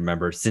important to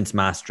remember since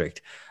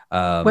Maastricht.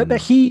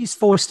 But he's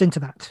forced into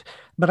that.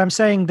 But I'm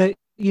saying that,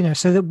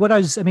 so that what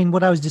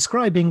I was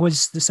describing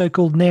was the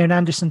so-called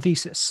Nairn-Anderson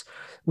thesis,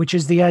 which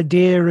is the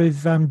idea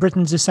of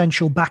Britain's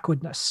essential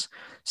backwardness.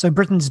 So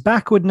Britain's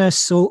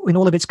backwardness in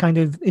all of its kind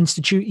of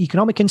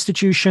economic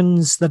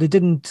institutions, that it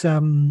didn't,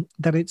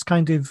 that it's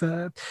kind of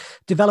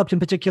developed in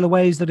particular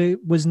ways, that it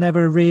was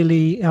never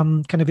really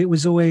it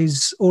was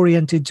always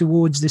oriented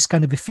towards this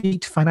kind of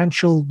effete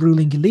financial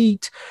ruling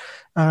elite,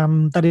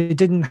 that it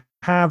didn't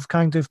have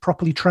kind of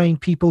properly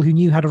trained people who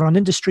knew how to run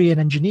industry and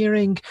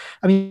engineering.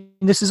 I mean,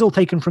 this is all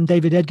taken from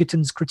David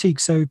Edgerton's critique.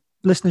 So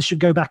listeners should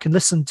go back and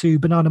listen to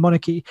Banana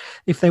Monarchy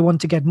if they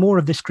want to get more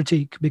of this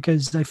critique,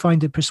 because they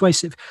find it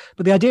persuasive.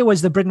 But the idea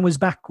was that Britain was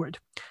backward.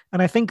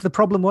 And I think the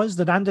problem was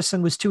that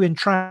Anderson was too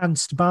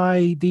entranced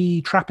by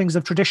the trappings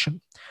of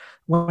tradition,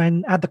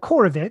 when at the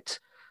core of it,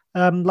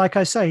 like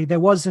I say, there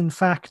was in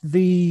fact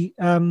the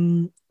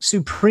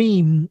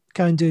supreme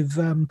kind of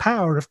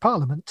power of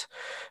Parliament,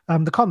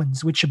 the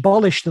Commons, which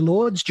abolished the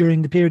Lords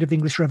during the period of the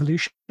English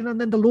Revolution.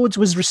 And then the Lords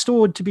was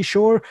restored, to be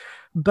sure,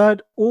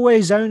 but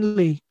always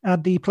only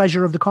at the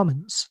pleasure of the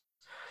Commons.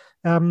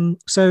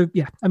 So,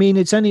 yeah, I mean,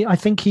 it's only, I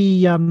think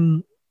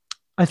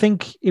I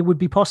think it would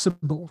be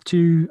possible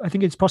to, I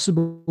think it's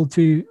possible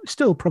to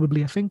still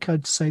probably, I think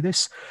I'd say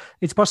this,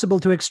 it's possible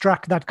to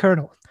extract that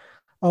kernel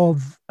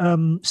of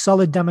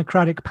solid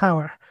democratic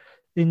power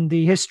in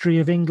the history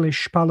of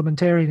English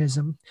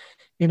parliamentarianism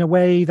in a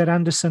way that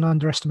Anderson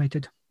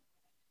underestimated.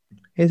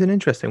 Here's an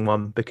interesting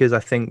one, because I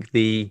think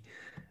the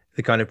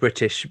kind of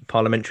British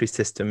parliamentary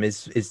system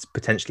is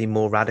potentially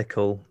more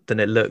radical than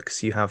it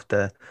looks. You have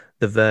the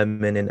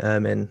vermin in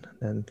ermine,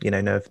 and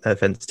no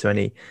offense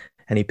to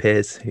any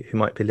peers who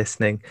might be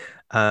listening,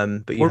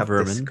 but you have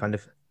vermin. This kind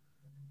of.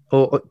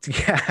 Or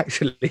yeah,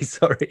 actually,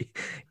 sorry.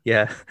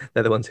 Yeah,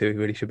 they're the ones who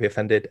really should be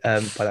offended by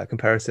that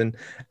comparison.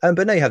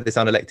 But now you have this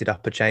unelected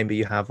upper chamber.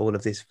 You have all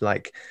of this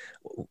like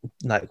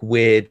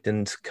weird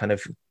and kind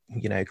of,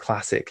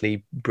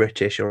 classically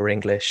British or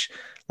English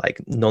like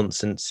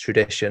nonsense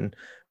tradition.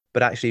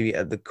 But actually,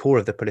 at the core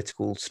of the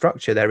political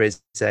structure, there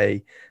is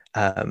a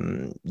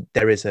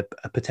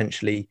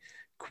potentially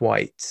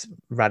quite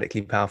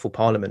radically powerful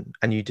parliament,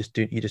 and you just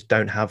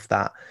don't have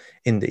that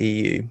in the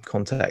EU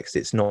context.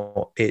 It's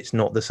not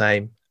the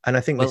same, and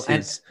I think go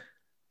on.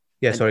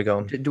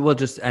 Well,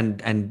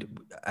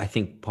 and I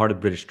think part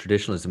of British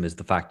traditionalism is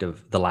the fact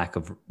of the lack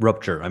of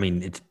rupture. I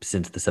mean, it's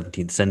since the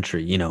 17th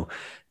century,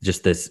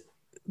 just this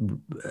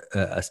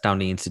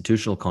astounding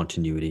institutional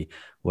continuity,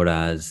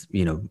 whereas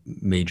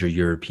major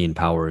European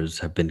powers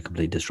have been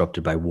completely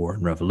disrupted by war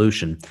and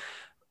revolution.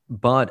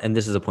 But, and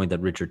this is a point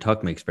that Richard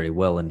Tuck makes very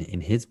well in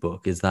his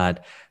book, is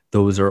that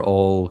those are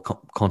all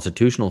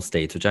constitutional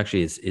states, which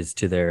actually is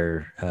to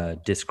their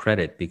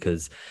discredit,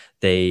 because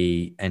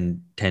they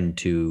tend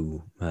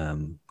to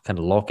kind of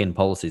lock in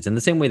policies in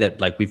the same way that,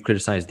 like, we've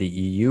criticized the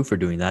EU for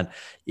doing that.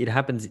 It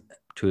happens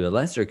to a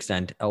lesser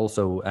extent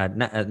also at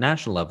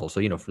national level.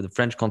 So, for the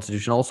French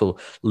constitution also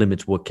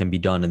limits what can be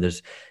done, and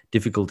there's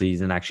difficulties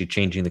in actually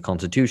changing the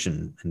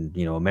constitution. And,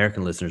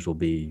 American listeners will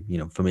be,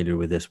 familiar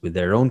with this with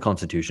their own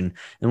constitution.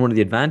 And one of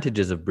the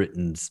advantages of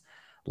Britain's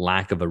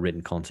lack of a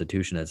written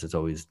constitution, as it's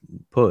always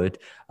put,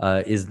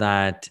 is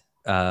that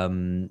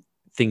the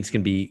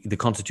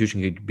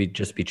constitution could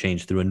just be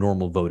changed through a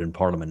normal vote in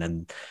Parliament,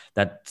 and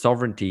that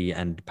sovereignty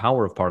and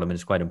power of Parliament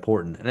is quite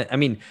important.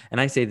 And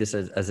I say this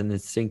as an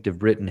instinctive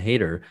Britain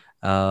hater.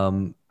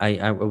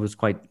 I was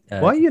quite.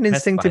 Why are you an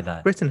instinctive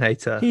Britain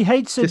hater? He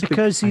hates it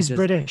because he's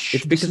British.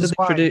 It's because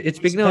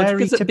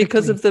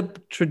of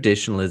the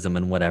traditionalism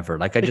and whatever.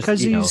 Like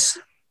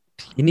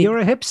you're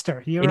a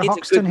hipster. You're a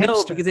Hoxton hipster.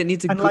 No, because it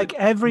needs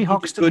every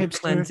Hoxton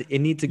hipster. It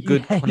needs a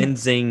good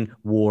cleansing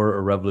war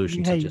or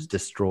revolution to just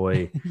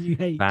destroy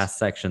vast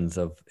sections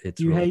of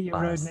its. You hate your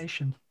own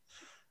nation.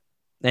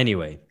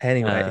 Anyway,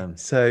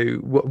 so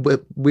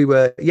we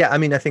were, yeah. I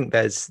mean, I think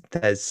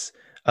there's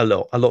a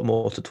lot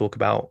more to talk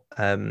about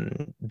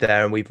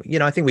there,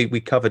 and I think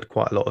we covered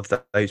quite a lot of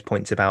those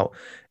points about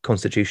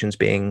constitutions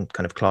being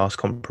kind of class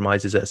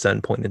compromises at a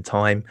certain point in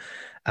time,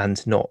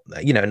 and not,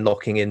 and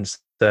locking in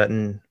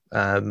certain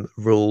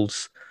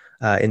rules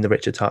in the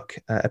Richard Tuck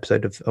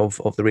episode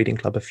of the Reading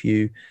Club a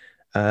few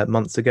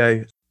months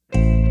ago.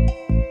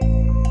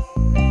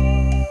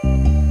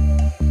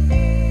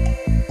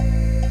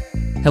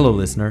 Hello,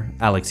 listener.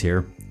 Alex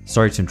here.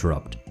 Sorry to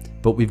interrupt,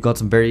 but we've got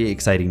some very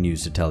exciting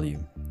news to tell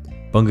you.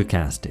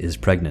 BungaCast is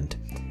pregnant.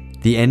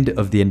 The end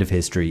of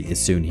history is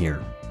soon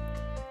here.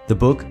 The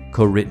book,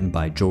 co-written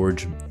by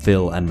George,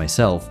 Phil, and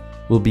myself,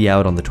 will be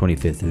out on the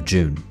 25th of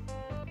June.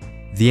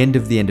 The end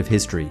of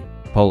history,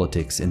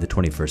 politics in the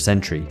 21st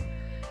century,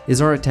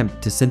 is our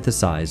attempt to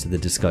synthesize the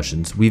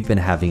discussions we've been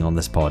having on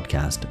this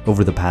podcast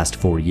over the past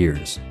 4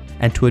 years,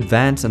 and to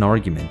advance an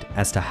argument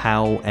as to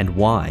how and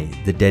why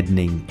the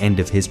deadening end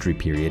of history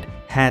period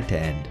had to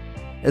end,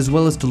 as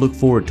well as to look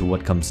forward to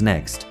what comes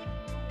next.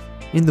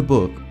 In the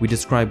book, we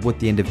describe what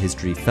the end of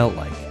history felt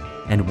like,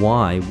 and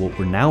why what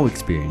we're now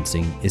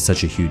experiencing is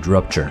such a huge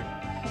rupture.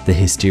 The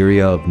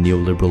hysteria of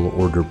neoliberal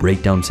order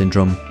breakdown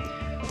syndrome,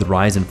 the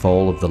rise and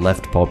fall of the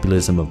left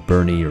populism of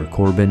Bernie or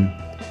Corbyn,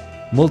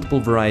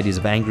 multiple varieties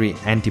of angry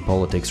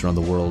anti-politics around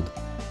the world,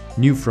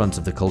 new fronts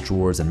of the culture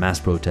wars and mass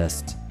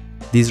protests.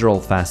 These are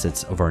all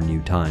facets of our new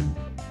time.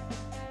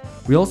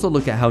 We also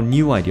look at how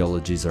new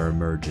ideologies are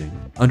emerging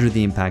under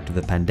the impact of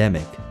the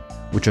pandemic,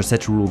 which are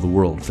set to rule the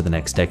world for the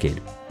next decade.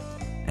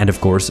 And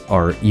of course,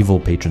 our evil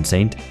patron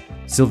saint,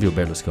 Silvio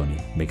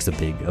Berlusconi, makes a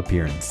big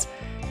appearance.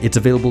 It's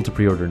available to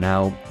pre-order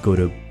now. Go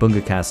to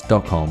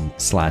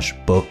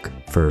bungacast.com/book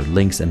for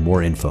links and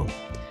more info.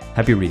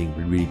 Happy reading.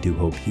 We really do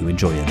hope you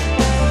enjoy it.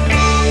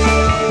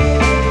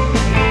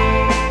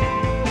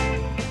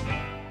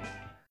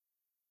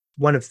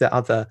 One of the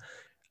other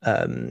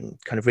kind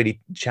of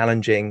really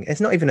challenging,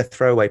 it's not even a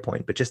throwaway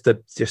point, but just a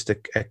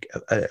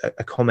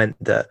comment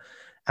that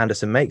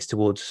Anderson makes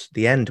towards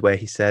the end, where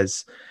he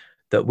says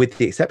that with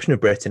the exception of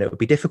Britain, it would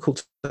be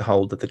difficult to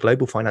hold that the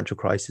global financial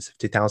crisis of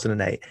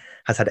 2008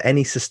 has had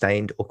any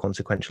sustained or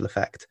consequential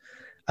effect.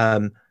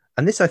 And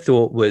this, I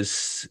thought,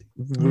 was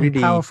really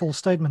powerful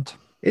statement.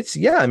 It's,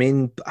 I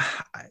mean,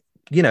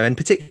 and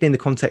particularly in the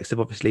context of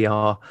obviously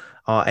our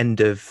end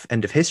of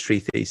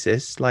history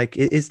thesis, like,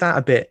 is that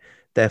a bit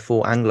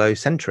therefore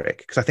Anglo-centric?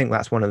 Because I think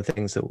that's one of the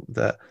things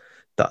that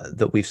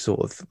we've sort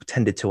of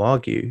tended to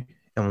argue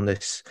on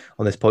this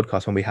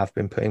podcast when we have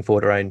been putting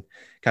forward our own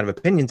kind of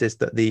opinions, is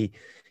that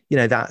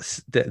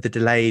that's the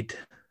delayed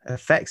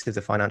effects of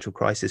the financial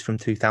crisis from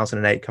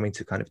 2008 coming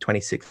to kind of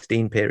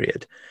 2016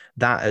 period,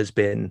 that has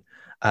been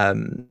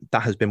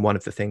one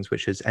of the things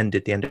which has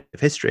ended the end of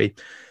history.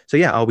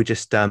 So are we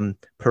just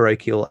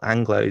parochial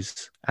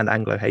Anglos and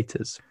Anglo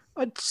haters?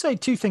 I'd say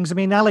two things. I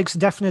mean, Alex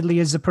definitely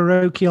is a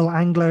parochial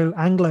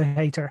Anglo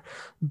hater,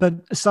 but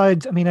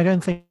aside, I mean, I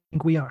don't think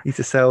we are. He's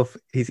a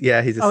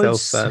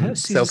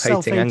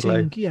self-hating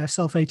Anglo. Yeah,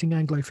 self-hating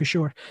Anglo for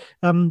sure.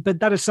 But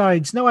that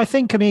aside, no, I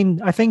think the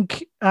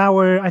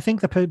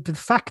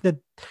fact that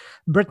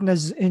Britain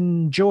has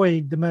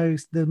enjoyed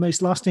the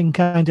most lasting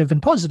kind of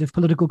and positive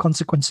political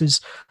consequences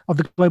of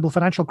the global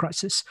financial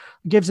crisis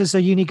gives us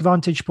a unique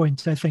vantage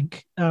point, I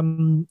think.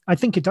 I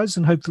think it does,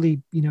 and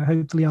hopefully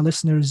our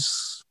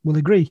listeners will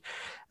agree.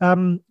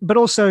 But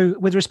also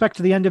with respect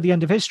to the end of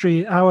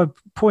history, our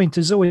point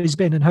has always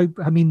been, and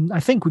I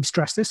think we've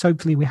stressed this,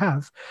 hopefully we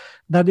have,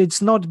 that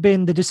it's not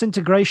been the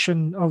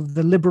disintegration of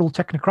the liberal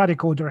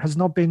technocratic order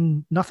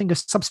nothing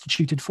has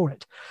substituted for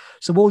it.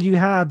 So all you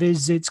have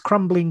is it's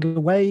crumbling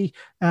away,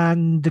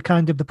 and the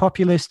kind of the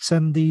populists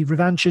and the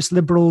revanchist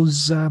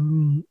liberals,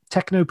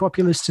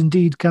 techno-populists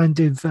indeed, kind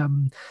of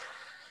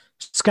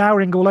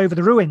scouring all over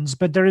the ruins,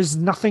 but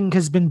nothing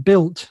has been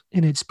built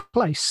in its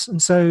place.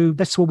 And so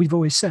that's what we've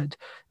always said.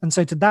 And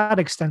so to that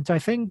extent, I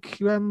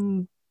think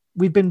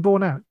we've been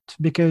borne out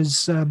because,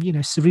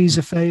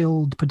 Syriza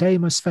failed,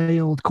 Podemos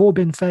failed,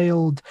 Corbyn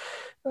failed.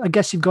 I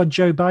guess you've got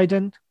Joe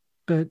Biden,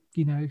 but,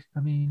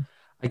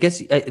 I guess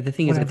the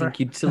thing is, I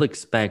think you'd still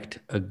expect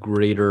a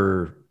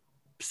greater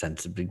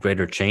sense of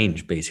greater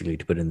change, basically,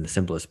 to put it in the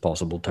simplest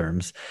possible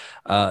terms,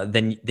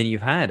 than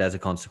you've had as a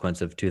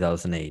consequence of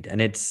 2008. And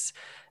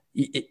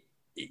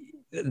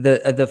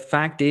the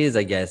fact is,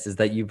 I guess, is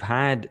that you've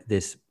had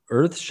this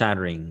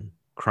earth-shattering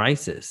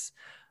crisis,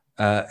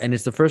 and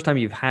it's the first time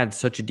you've had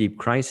such a deep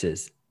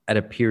crisis at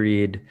a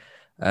period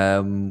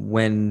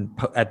when,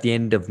 at the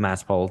end of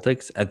mass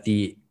politics,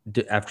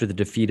 after the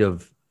defeat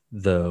of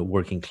the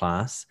working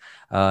class,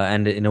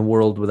 and in a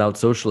world without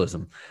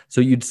socialism. So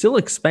you'd still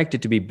expect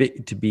it to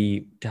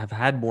have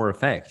had more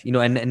effect,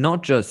 and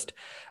not just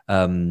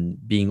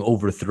being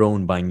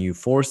overthrown by new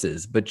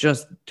forces, but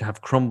just to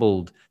have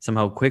crumbled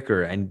somehow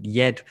quicker. And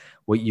yet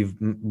what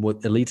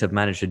elites have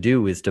managed to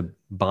do is to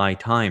buy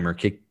time or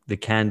kick the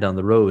can down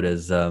the road,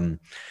 as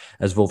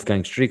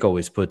Wolfgang Streeck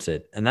always puts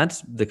it. And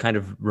that's the kind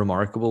of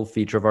remarkable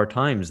feature of our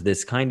times,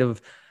 this kind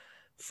of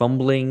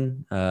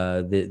fumbling,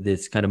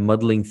 this kind of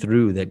muddling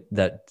through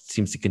that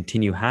seems to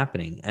continue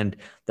happening. And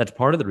that's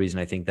part of the reason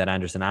I think that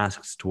Anderson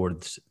asks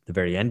towards the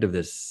very end of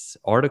this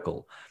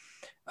article,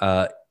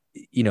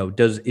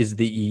 is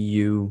the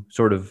EU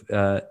sort of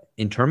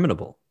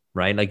interminable?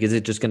 Right? Like, is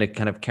it just going to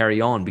kind of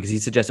carry on? Because he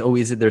suggests,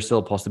 is there still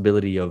a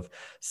possibility of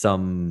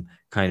some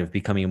kind of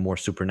becoming a more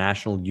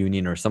supranational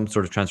union or some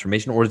sort of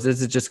transformation? Or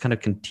does it just kind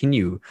of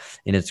continue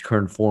in its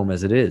current form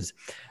as it is?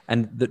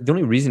 And the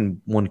only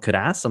reason one could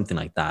ask something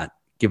like that,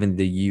 given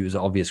the EU's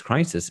obvious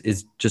crisis,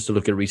 is just to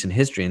look at recent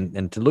history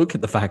and to look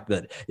at the fact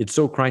that it's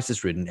so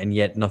crisis-ridden and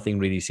yet nothing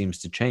really seems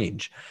to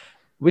change,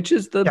 which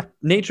is the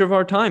nature of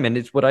our time. And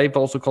it's what I've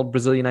also called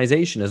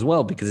Brazilianization as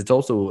well, because it's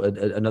also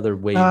another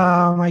way.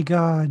 Oh, my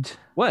God.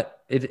 What?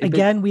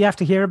 Again, we have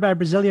to hear about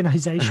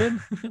Brazilianization.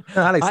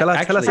 Alex, tell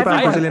us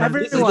about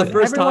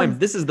Brazilianization.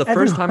 This is the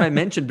first time I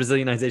mentioned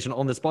Brazilianization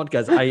on this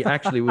podcast. I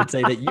actually would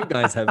say that you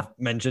guys have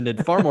mentioned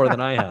it far more than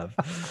I have.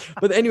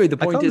 But anyway, the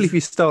point I can't believe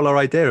you stole our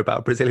idea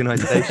about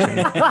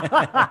Brazilianization.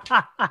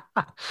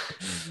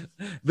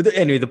 But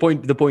anyway,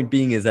 the point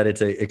being is that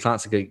it's a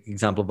classic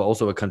example of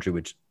also a country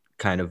which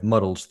kind of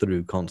muddles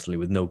through constantly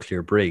with no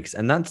clear breaks.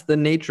 And that's the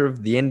nature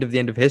of the end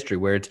of history,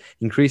 where it's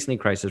increasingly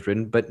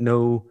crisis-ridden, but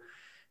no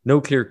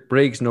clear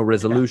breaks, no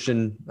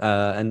resolution,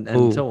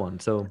 and so on.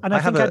 So, and I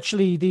think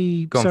actually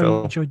it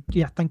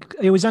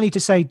was only to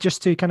say,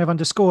 just to kind of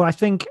underscore, I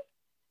think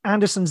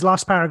Anderson's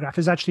last paragraph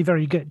is actually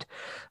very good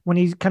when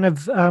he kind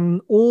of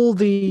all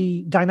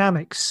the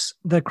dynamics,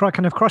 the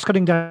kind of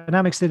cross-cutting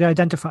dynamics that he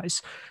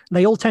identifies,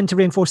 they all tend to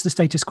reinforce the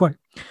status quo.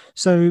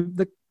 So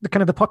the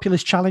kind of the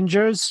populist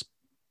challengers,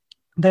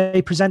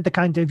 they present the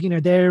kind of,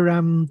 they're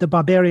the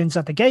barbarians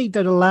at the gate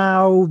that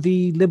allow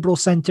the liberal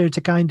center to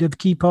kind of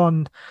keep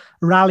on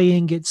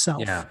rallying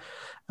itself. Yeah.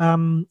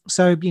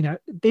 So,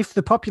 if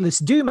the populists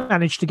do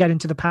manage to get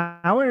into the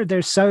power,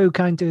 they're so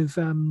kind of,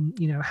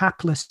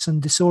 hapless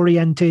and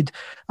disoriented,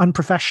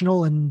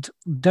 unprofessional, and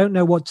don't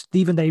know what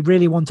even they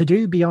really want to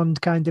do beyond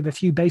kind of a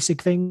few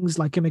basic things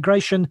like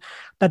immigration,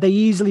 that they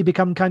easily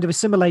become kind of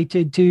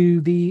assimilated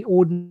to the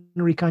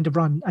ordinary kind of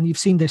run. And you've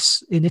seen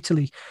this in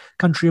Italy,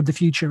 country of the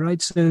future,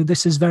 right? So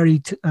this is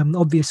very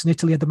obvious in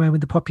Italy at the moment.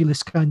 The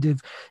populist kind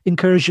of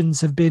incursions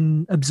have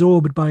been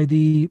absorbed by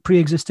the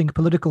pre-existing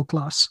political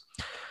class.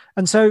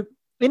 And so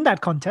in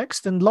that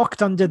context, and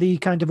locked under the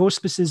kind of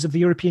auspices of the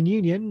European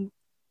Union,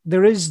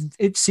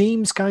 it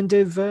seems kind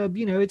of,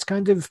 it's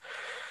kind of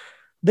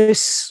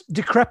this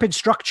decrepit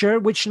structure,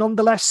 which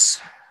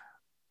nonetheless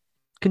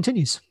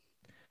continues.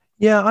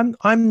 Yeah,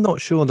 I'm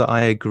not sure that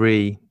I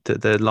agree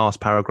that the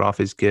last paragraph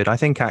is good. I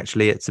think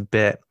actually it's a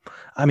bit,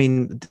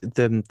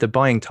 the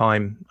buying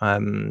time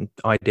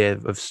idea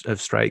of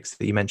Strakes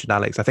that you mentioned,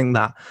 Alex, I think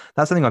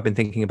that's something I've been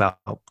thinking about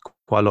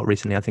quite a lot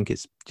recently. I think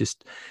it's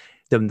just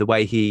the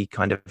way he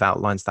kind of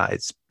outlines that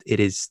it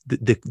is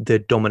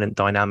the dominant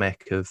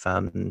dynamic of I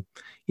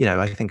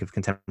think of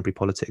contemporary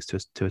politics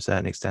to a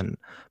certain extent.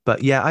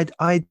 But yeah,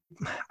 I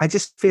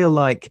just feel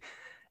like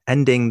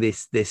ending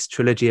this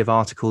trilogy of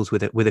articles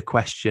with a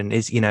question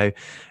is the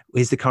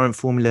current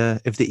formula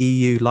of the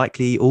EU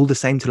likely all the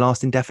same to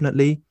last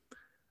indefinitely?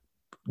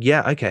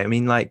 Yeah, okay. I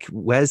mean, like,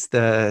 that's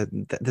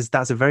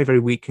a very, very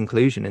weak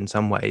conclusion in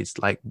some ways.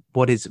 Like,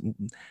 what is,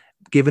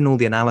 given all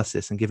the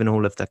analysis and given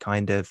all of the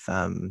kind of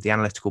the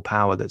analytical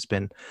power that's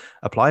been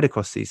applied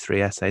across these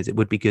three essays, it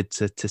would be good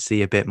to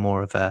see a bit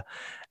more of a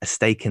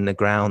stake in the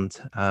ground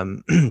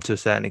to a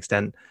certain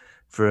extent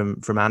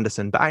from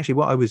Anderson. But actually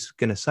what I was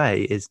going to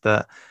say is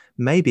that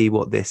maybe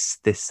what this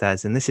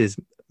says, and this is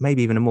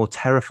maybe even a more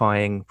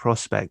terrifying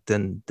prospect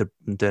than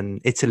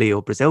Italy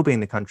or Brazil being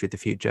the country of the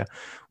future.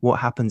 What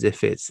happens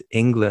if it's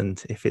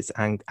England, if it's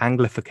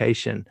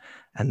Anglification,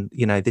 and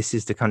this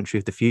is the country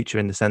of the future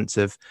in the sense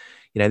of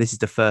this is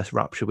the first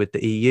rupture with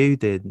the EU,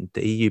 the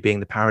EU being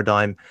the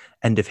paradigm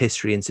end of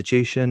history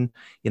institution.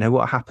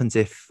 What happens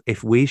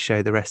if we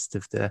show the rest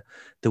of the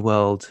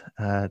world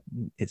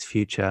its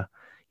future?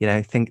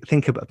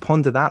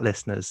 Ponder that,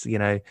 listeners.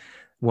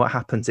 What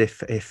happens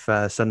if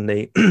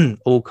suddenly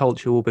all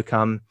culture will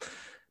become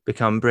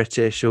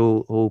British,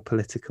 all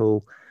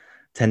political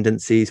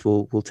tendencies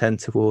will tend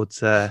towards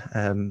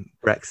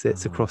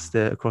Brexits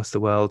across the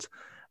world.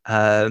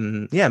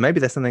 Maybe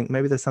there's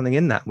something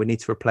in that. We need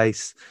to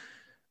replace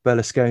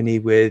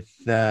Berlusconi with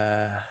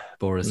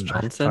Boris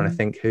Johnson. I'm trying to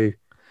think who.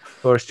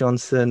 Boris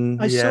Johnson,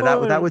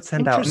 that would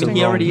send out.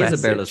 He already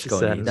is a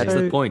Berlusconi. That's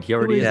the point. He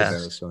already is a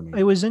Berlusconi.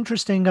 It was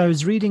interesting. I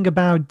was reading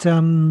about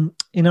in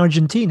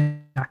Argentina.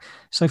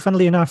 So,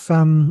 funnily enough,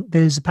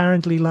 there's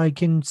apparently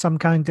in some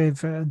kind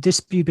of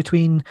dispute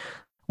between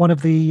one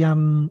of the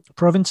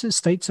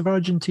states of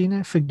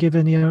Argentina. Forgive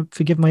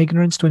my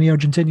ignorance to any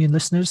Argentinian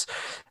listeners,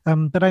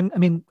 but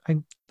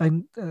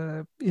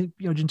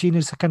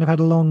Argentina's kind of had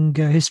a long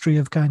history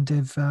of kind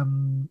of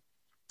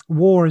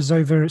wars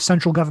over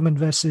central government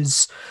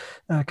versus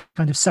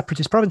kind of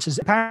separatist provinces.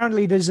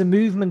 Apparently, there's a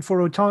movement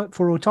for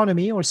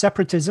autonomy or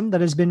separatism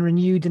that has been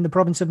renewed in the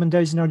province of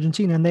Mendoza in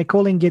Argentina, and they're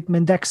calling it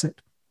Mendexit.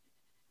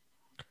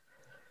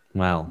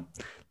 Wow.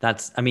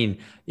 That's, I mean,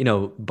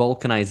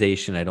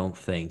 balkanization, I don't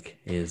think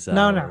is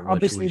No, what we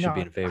obviously should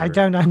be not. in favor I of.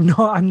 don't.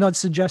 I'm not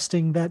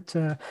suggesting that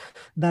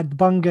that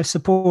Bunga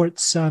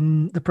supports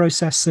the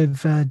process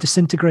of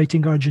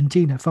disintegrating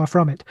Argentina. Far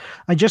from it.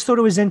 I just thought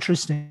it was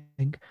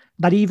interesting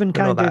that even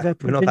kind of a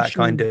We're not that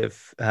kind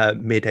provincial,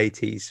 of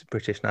mid-80s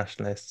British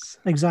nationalists.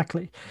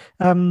 exactly.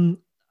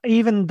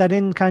 Even that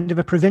in kind of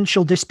a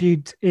provincial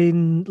dispute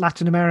in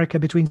Latin America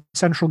between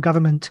central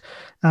government,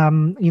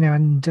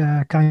 and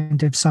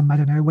kind of some, I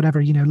don't know,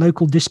 whatever,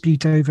 local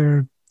dispute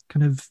over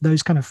kind of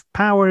those kind of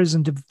powers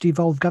and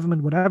devolved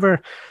government,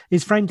 whatever,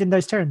 is framed in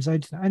those terms.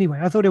 Anyway,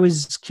 I thought it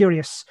was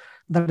curious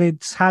that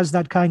it has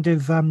that kind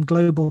of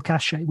global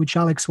cachet, which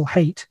Alex will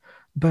hate,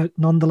 but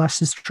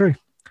nonetheless is true.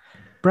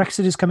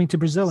 Brexit is coming to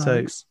Brazil, So,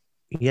 Alex.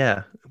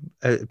 yeah,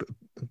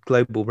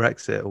 global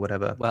Brexit or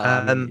whatever. Well,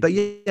 I mean, But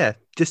yeah,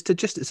 just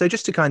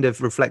to kind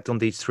of reflect on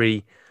these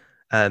three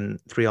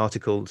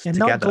articles Yeah,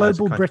 together not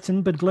global as a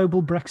Britain, but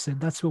global Brexit.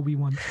 That's what we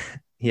want.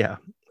 yeah.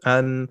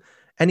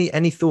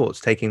 Any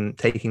thoughts taking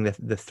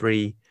the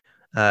three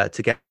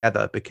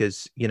together,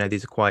 because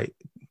these are quite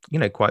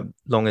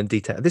long and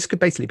detailed. This could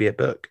basically be a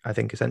book, I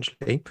think,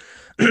 essentially.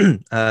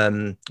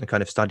 A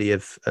kind of study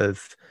of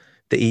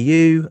the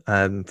EU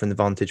from the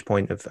vantage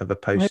point of a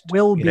post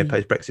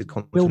Brexit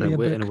continent.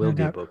 And it will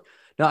be a book.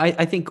 Now,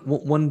 I think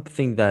one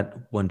thing that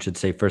one should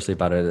say firstly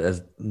about it,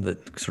 as the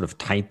sort of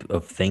type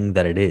of thing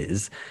that it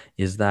is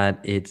that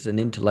it's an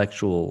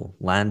intellectual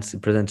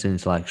presents an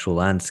intellectual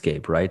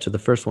landscape, right? So the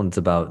first one's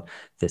about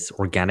this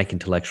organic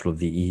intellectual of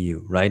the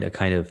EU, right? A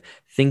kind of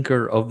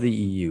thinker of the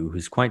EU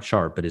who's quite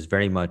sharp, but is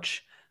very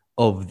much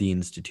of the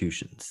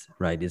institutions,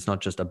 right? It's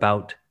not just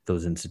about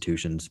those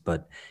institutions,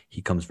 but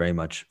he comes very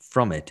much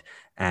from it,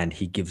 and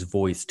he gives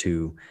voice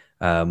to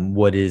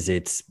what is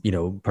its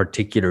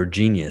particular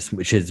genius,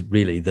 which is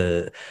really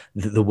the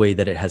way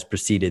that it has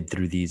proceeded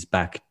through these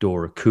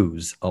backdoor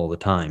coups all the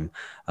time.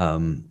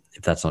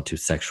 If that's not too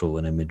sexual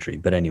an imagery,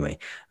 but anyway.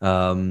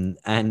 And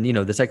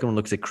the second one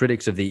looks at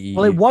critics of the EU.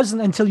 Well, it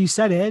wasn't until you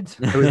said it.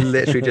 I was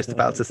literally just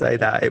about to say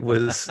that it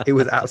was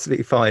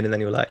absolutely fine, and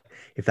then you were like,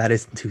 if that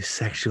isn't too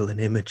sexual an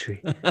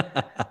imagery.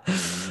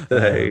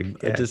 So,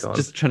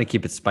 just trying to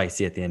keep it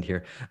spicy at the end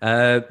here.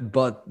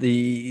 But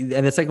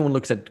the second one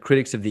looks at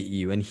critics of the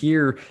EU, and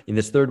here in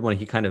this third one,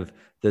 he kind of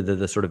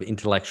the sort of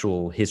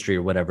intellectual history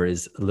or whatever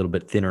is a little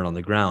bit thinner on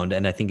the ground.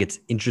 And I think it's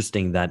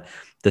interesting that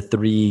the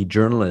three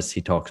journalists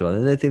he talks about,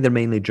 and I think they're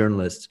mainly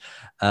journalists,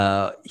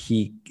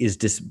 he is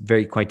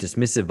quite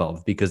dismissive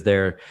of, because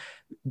they're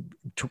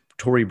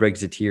Tory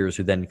Brexiteers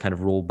who then kind of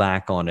roll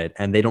back on it,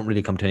 and they don't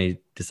really come to any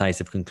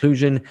decisive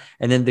conclusion.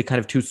 And then the kind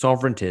of two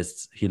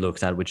sovereigntists he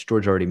looks at, which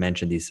George already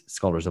mentioned, these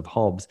scholars of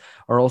Hobbes,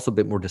 are also a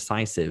bit more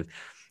decisive.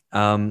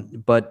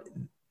 But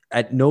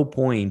at no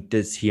point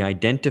does he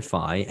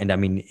identify, and I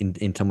mean,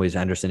 in some ways,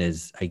 Anderson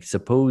is, I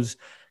suppose,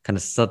 kind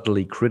of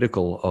subtly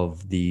critical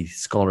of the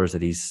scholars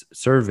that he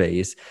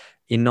surveys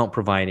in not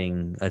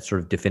providing a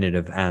sort of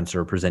definitive answer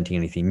or presenting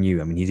anything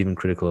new. I mean, he's even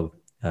critical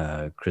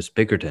of Chris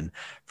Bickerton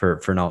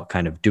for not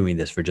kind of doing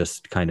this, for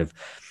just kind of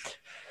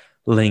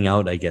laying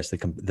out, I guess,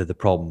 the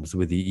problems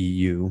with the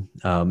EU,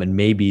 and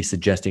maybe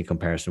suggesting a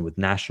comparison with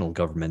national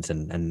governments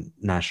and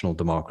national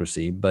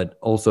democracy, but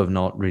also of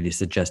not really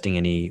suggesting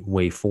any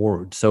way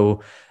forward.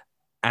 So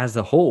as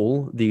a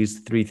whole,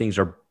 these three things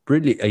are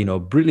brilliant, a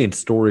brilliant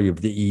story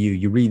of the EU.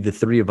 You read the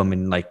three of them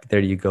and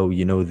there you go,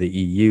 the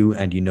EU,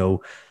 and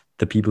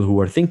the people who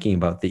are thinking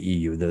about the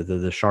EU,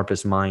 the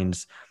sharpest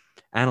minds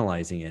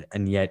analyzing it,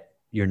 and yet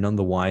you're none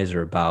the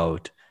wiser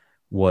about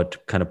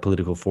what kind of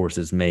political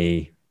forces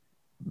may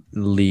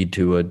lead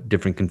to a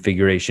different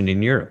configuration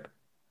in Europe.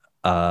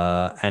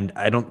 And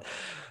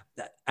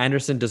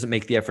Anderson doesn't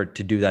make the effort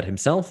to do that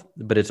himself,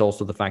 but it's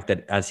also the fact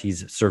that as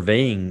he's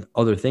surveying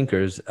other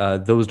thinkers,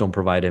 those don't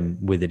provide him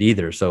with it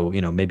either. So,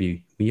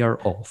 maybe we are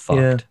all fucked.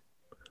 Yeah.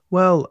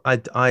 Well,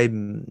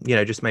 I'm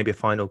just maybe a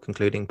final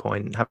concluding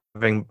point,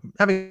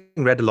 having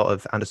read a lot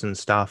of Anderson's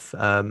stuff,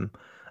 and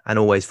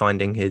always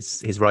finding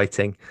his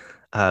writing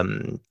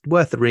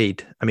worth a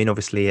read. I mean,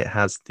 obviously it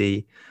has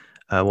the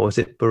what was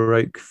it,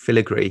 Baroque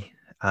filigree,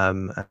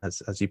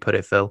 as you put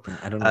it, Phil.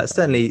 I don't know.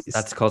 Certainly,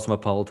 that's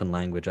cosmopolitan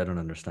language. I don't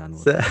understand.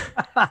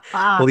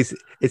 Well,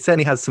 it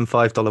certainly has some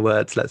 $5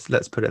 words.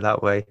 Let's put it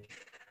that way.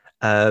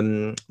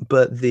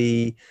 But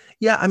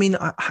I mean,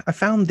 I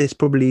found this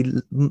probably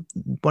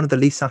one of the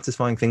least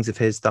satisfying things of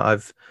his that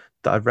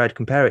I've read.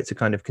 Compare it to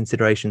kind of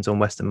Considerations on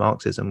Western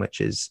Marxism,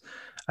 which is,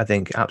 I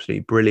think,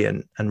 absolutely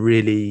brilliant and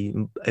really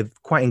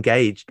quite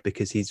engaged,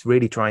 because he's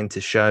really trying to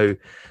show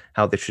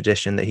how the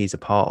tradition that he's a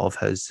part of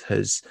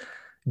has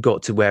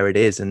got to where it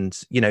is. And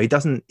he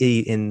doesn't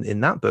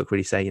in that book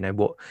really say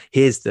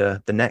here's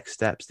the next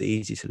steps, the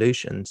easy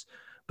solutions,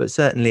 but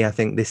certainly I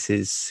think this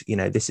is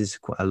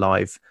quite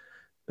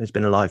there's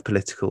been a live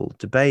political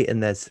debate,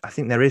 and I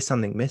think there is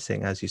something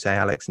missing, as you say,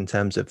 Alex, in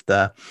terms of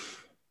the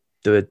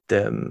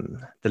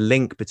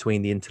link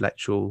between the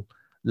intellectual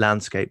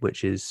landscape,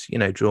 which is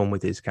drawn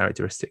with his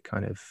characteristic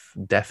kind of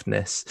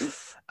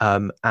deftness,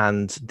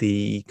 and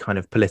the kind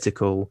of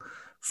political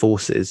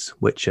forces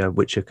which are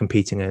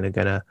competing and are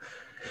going to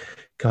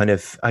kind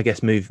of, I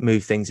guess,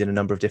 move things in a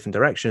number of different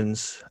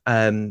directions.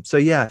 So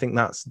yeah, I think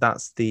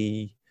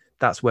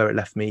that's where it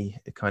left me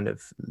kind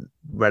of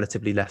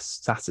relatively less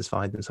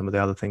satisfied than some of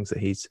the other things that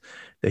he's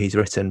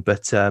written.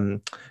 But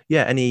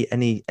yeah,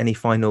 any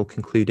final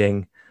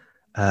concluding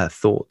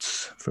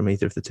thoughts from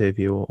either of the two of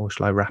you, or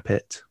shall I wrap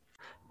it?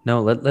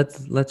 No,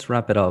 let's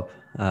wrap it up,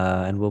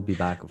 and we'll be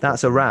back.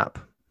 That's a wrap.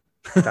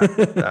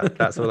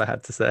 That's all I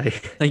had to say.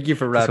 Thank you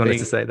for wrapping. Just wanted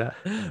to say that.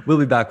 We'll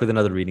be back with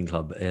another reading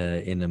club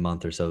in a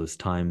month or so's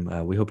time.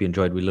 We hope you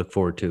enjoyed. We look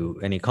forward to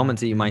any comments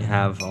that you might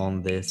have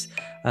on this.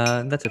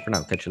 That's it for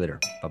now. Catch you later.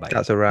 Bye-bye.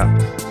 That's a wrap.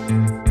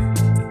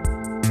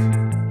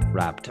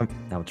 Wrapped.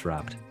 Now it's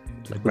wrapped.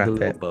 Like with Wrap a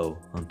little it. bow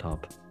on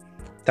top.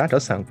 That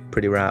does sound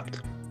pretty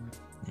wrapped.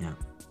 Yeah.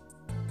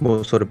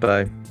 What sort of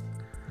bow?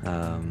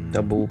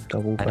 Double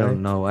bow?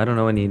 I don't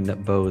know any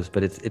bows,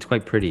 but it's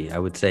quite pretty. I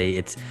would say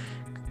it's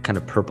kind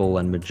of purple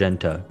and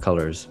magenta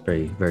colors,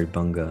 very, very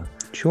bunga.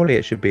 Surely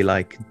it should be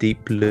like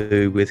deep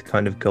blue with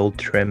kind of gold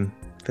trim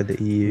for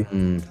the EU.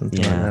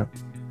 Something like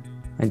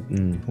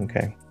that.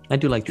 Okay. I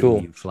do like the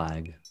EU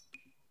flag,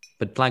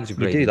 but flags are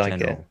great. You do in like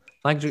general.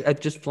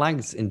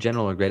 Flags in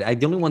general are great.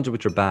 The only ones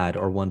which are bad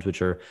are ones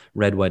which are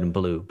red, white, and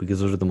blue, because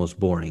those are the most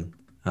boring.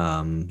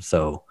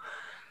 So,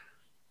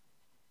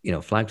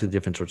 flags with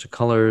different sorts of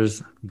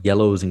colors,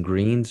 yellows and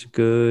greens are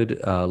good.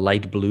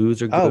 Light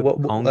blues are good. Oh,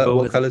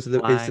 what colors is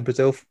the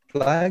Brazil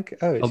flag?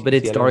 But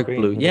it's dark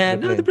blue. Yeah,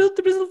 no, the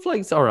Brazil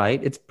flag's all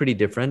right. It's pretty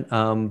different.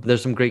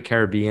 There's some great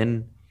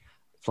Caribbean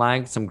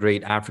flags, some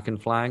great African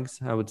flags,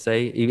 I would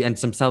say, and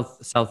some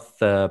South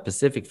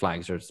Pacific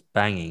flags are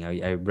banging.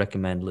 I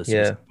recommend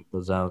listeners check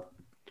those out.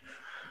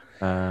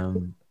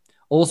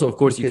 Also, of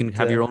course, you can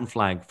have your own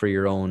flag for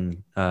your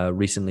own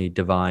recently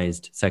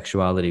devised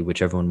sexuality,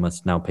 which everyone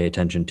must now pay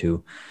attention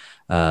to,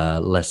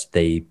 lest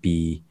they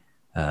be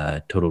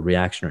total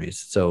reactionaries.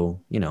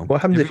 So,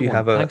 what happens if you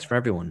have flags for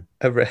everyone?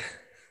 I'm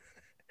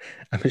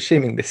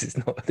assuming this is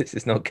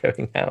not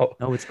going out.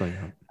 No, it's going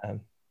out.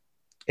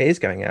 It is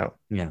going out.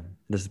 Yeah,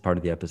 this is part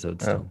of the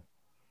episode still.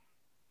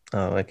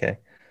 Oh, okay.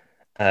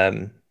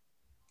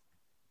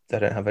 I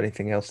don't have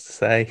anything else to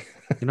say.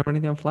 You don't have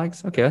anything on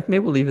flags? Okay, maybe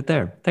we'll leave it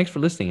there. Thanks for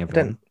listening,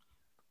 everyone.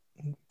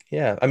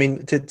 Yeah, I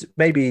mean,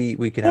 maybe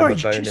we can have a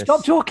bonus. Just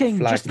stop talking.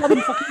 Just let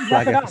him fucking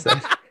wrap it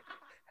episode.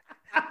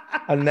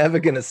 I'm never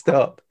gonna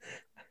stop.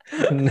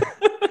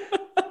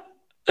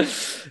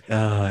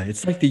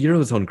 It's like the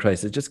Eurozone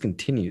crisis; it just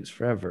continues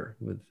forever.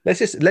 Let's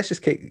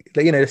just kick.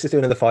 Let's just do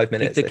another 5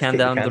 minutes. Kick the can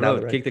down the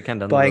road. Kick the can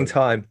down the road. Buying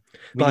time.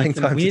 We to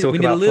talk need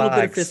about a little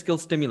flags. bit of fiscal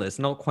stimulus,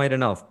 not quite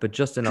enough, but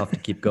just enough to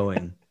keep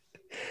going.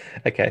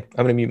 Okay,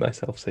 I'm gonna mute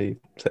myself. So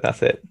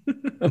that's it.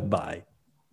 Bye.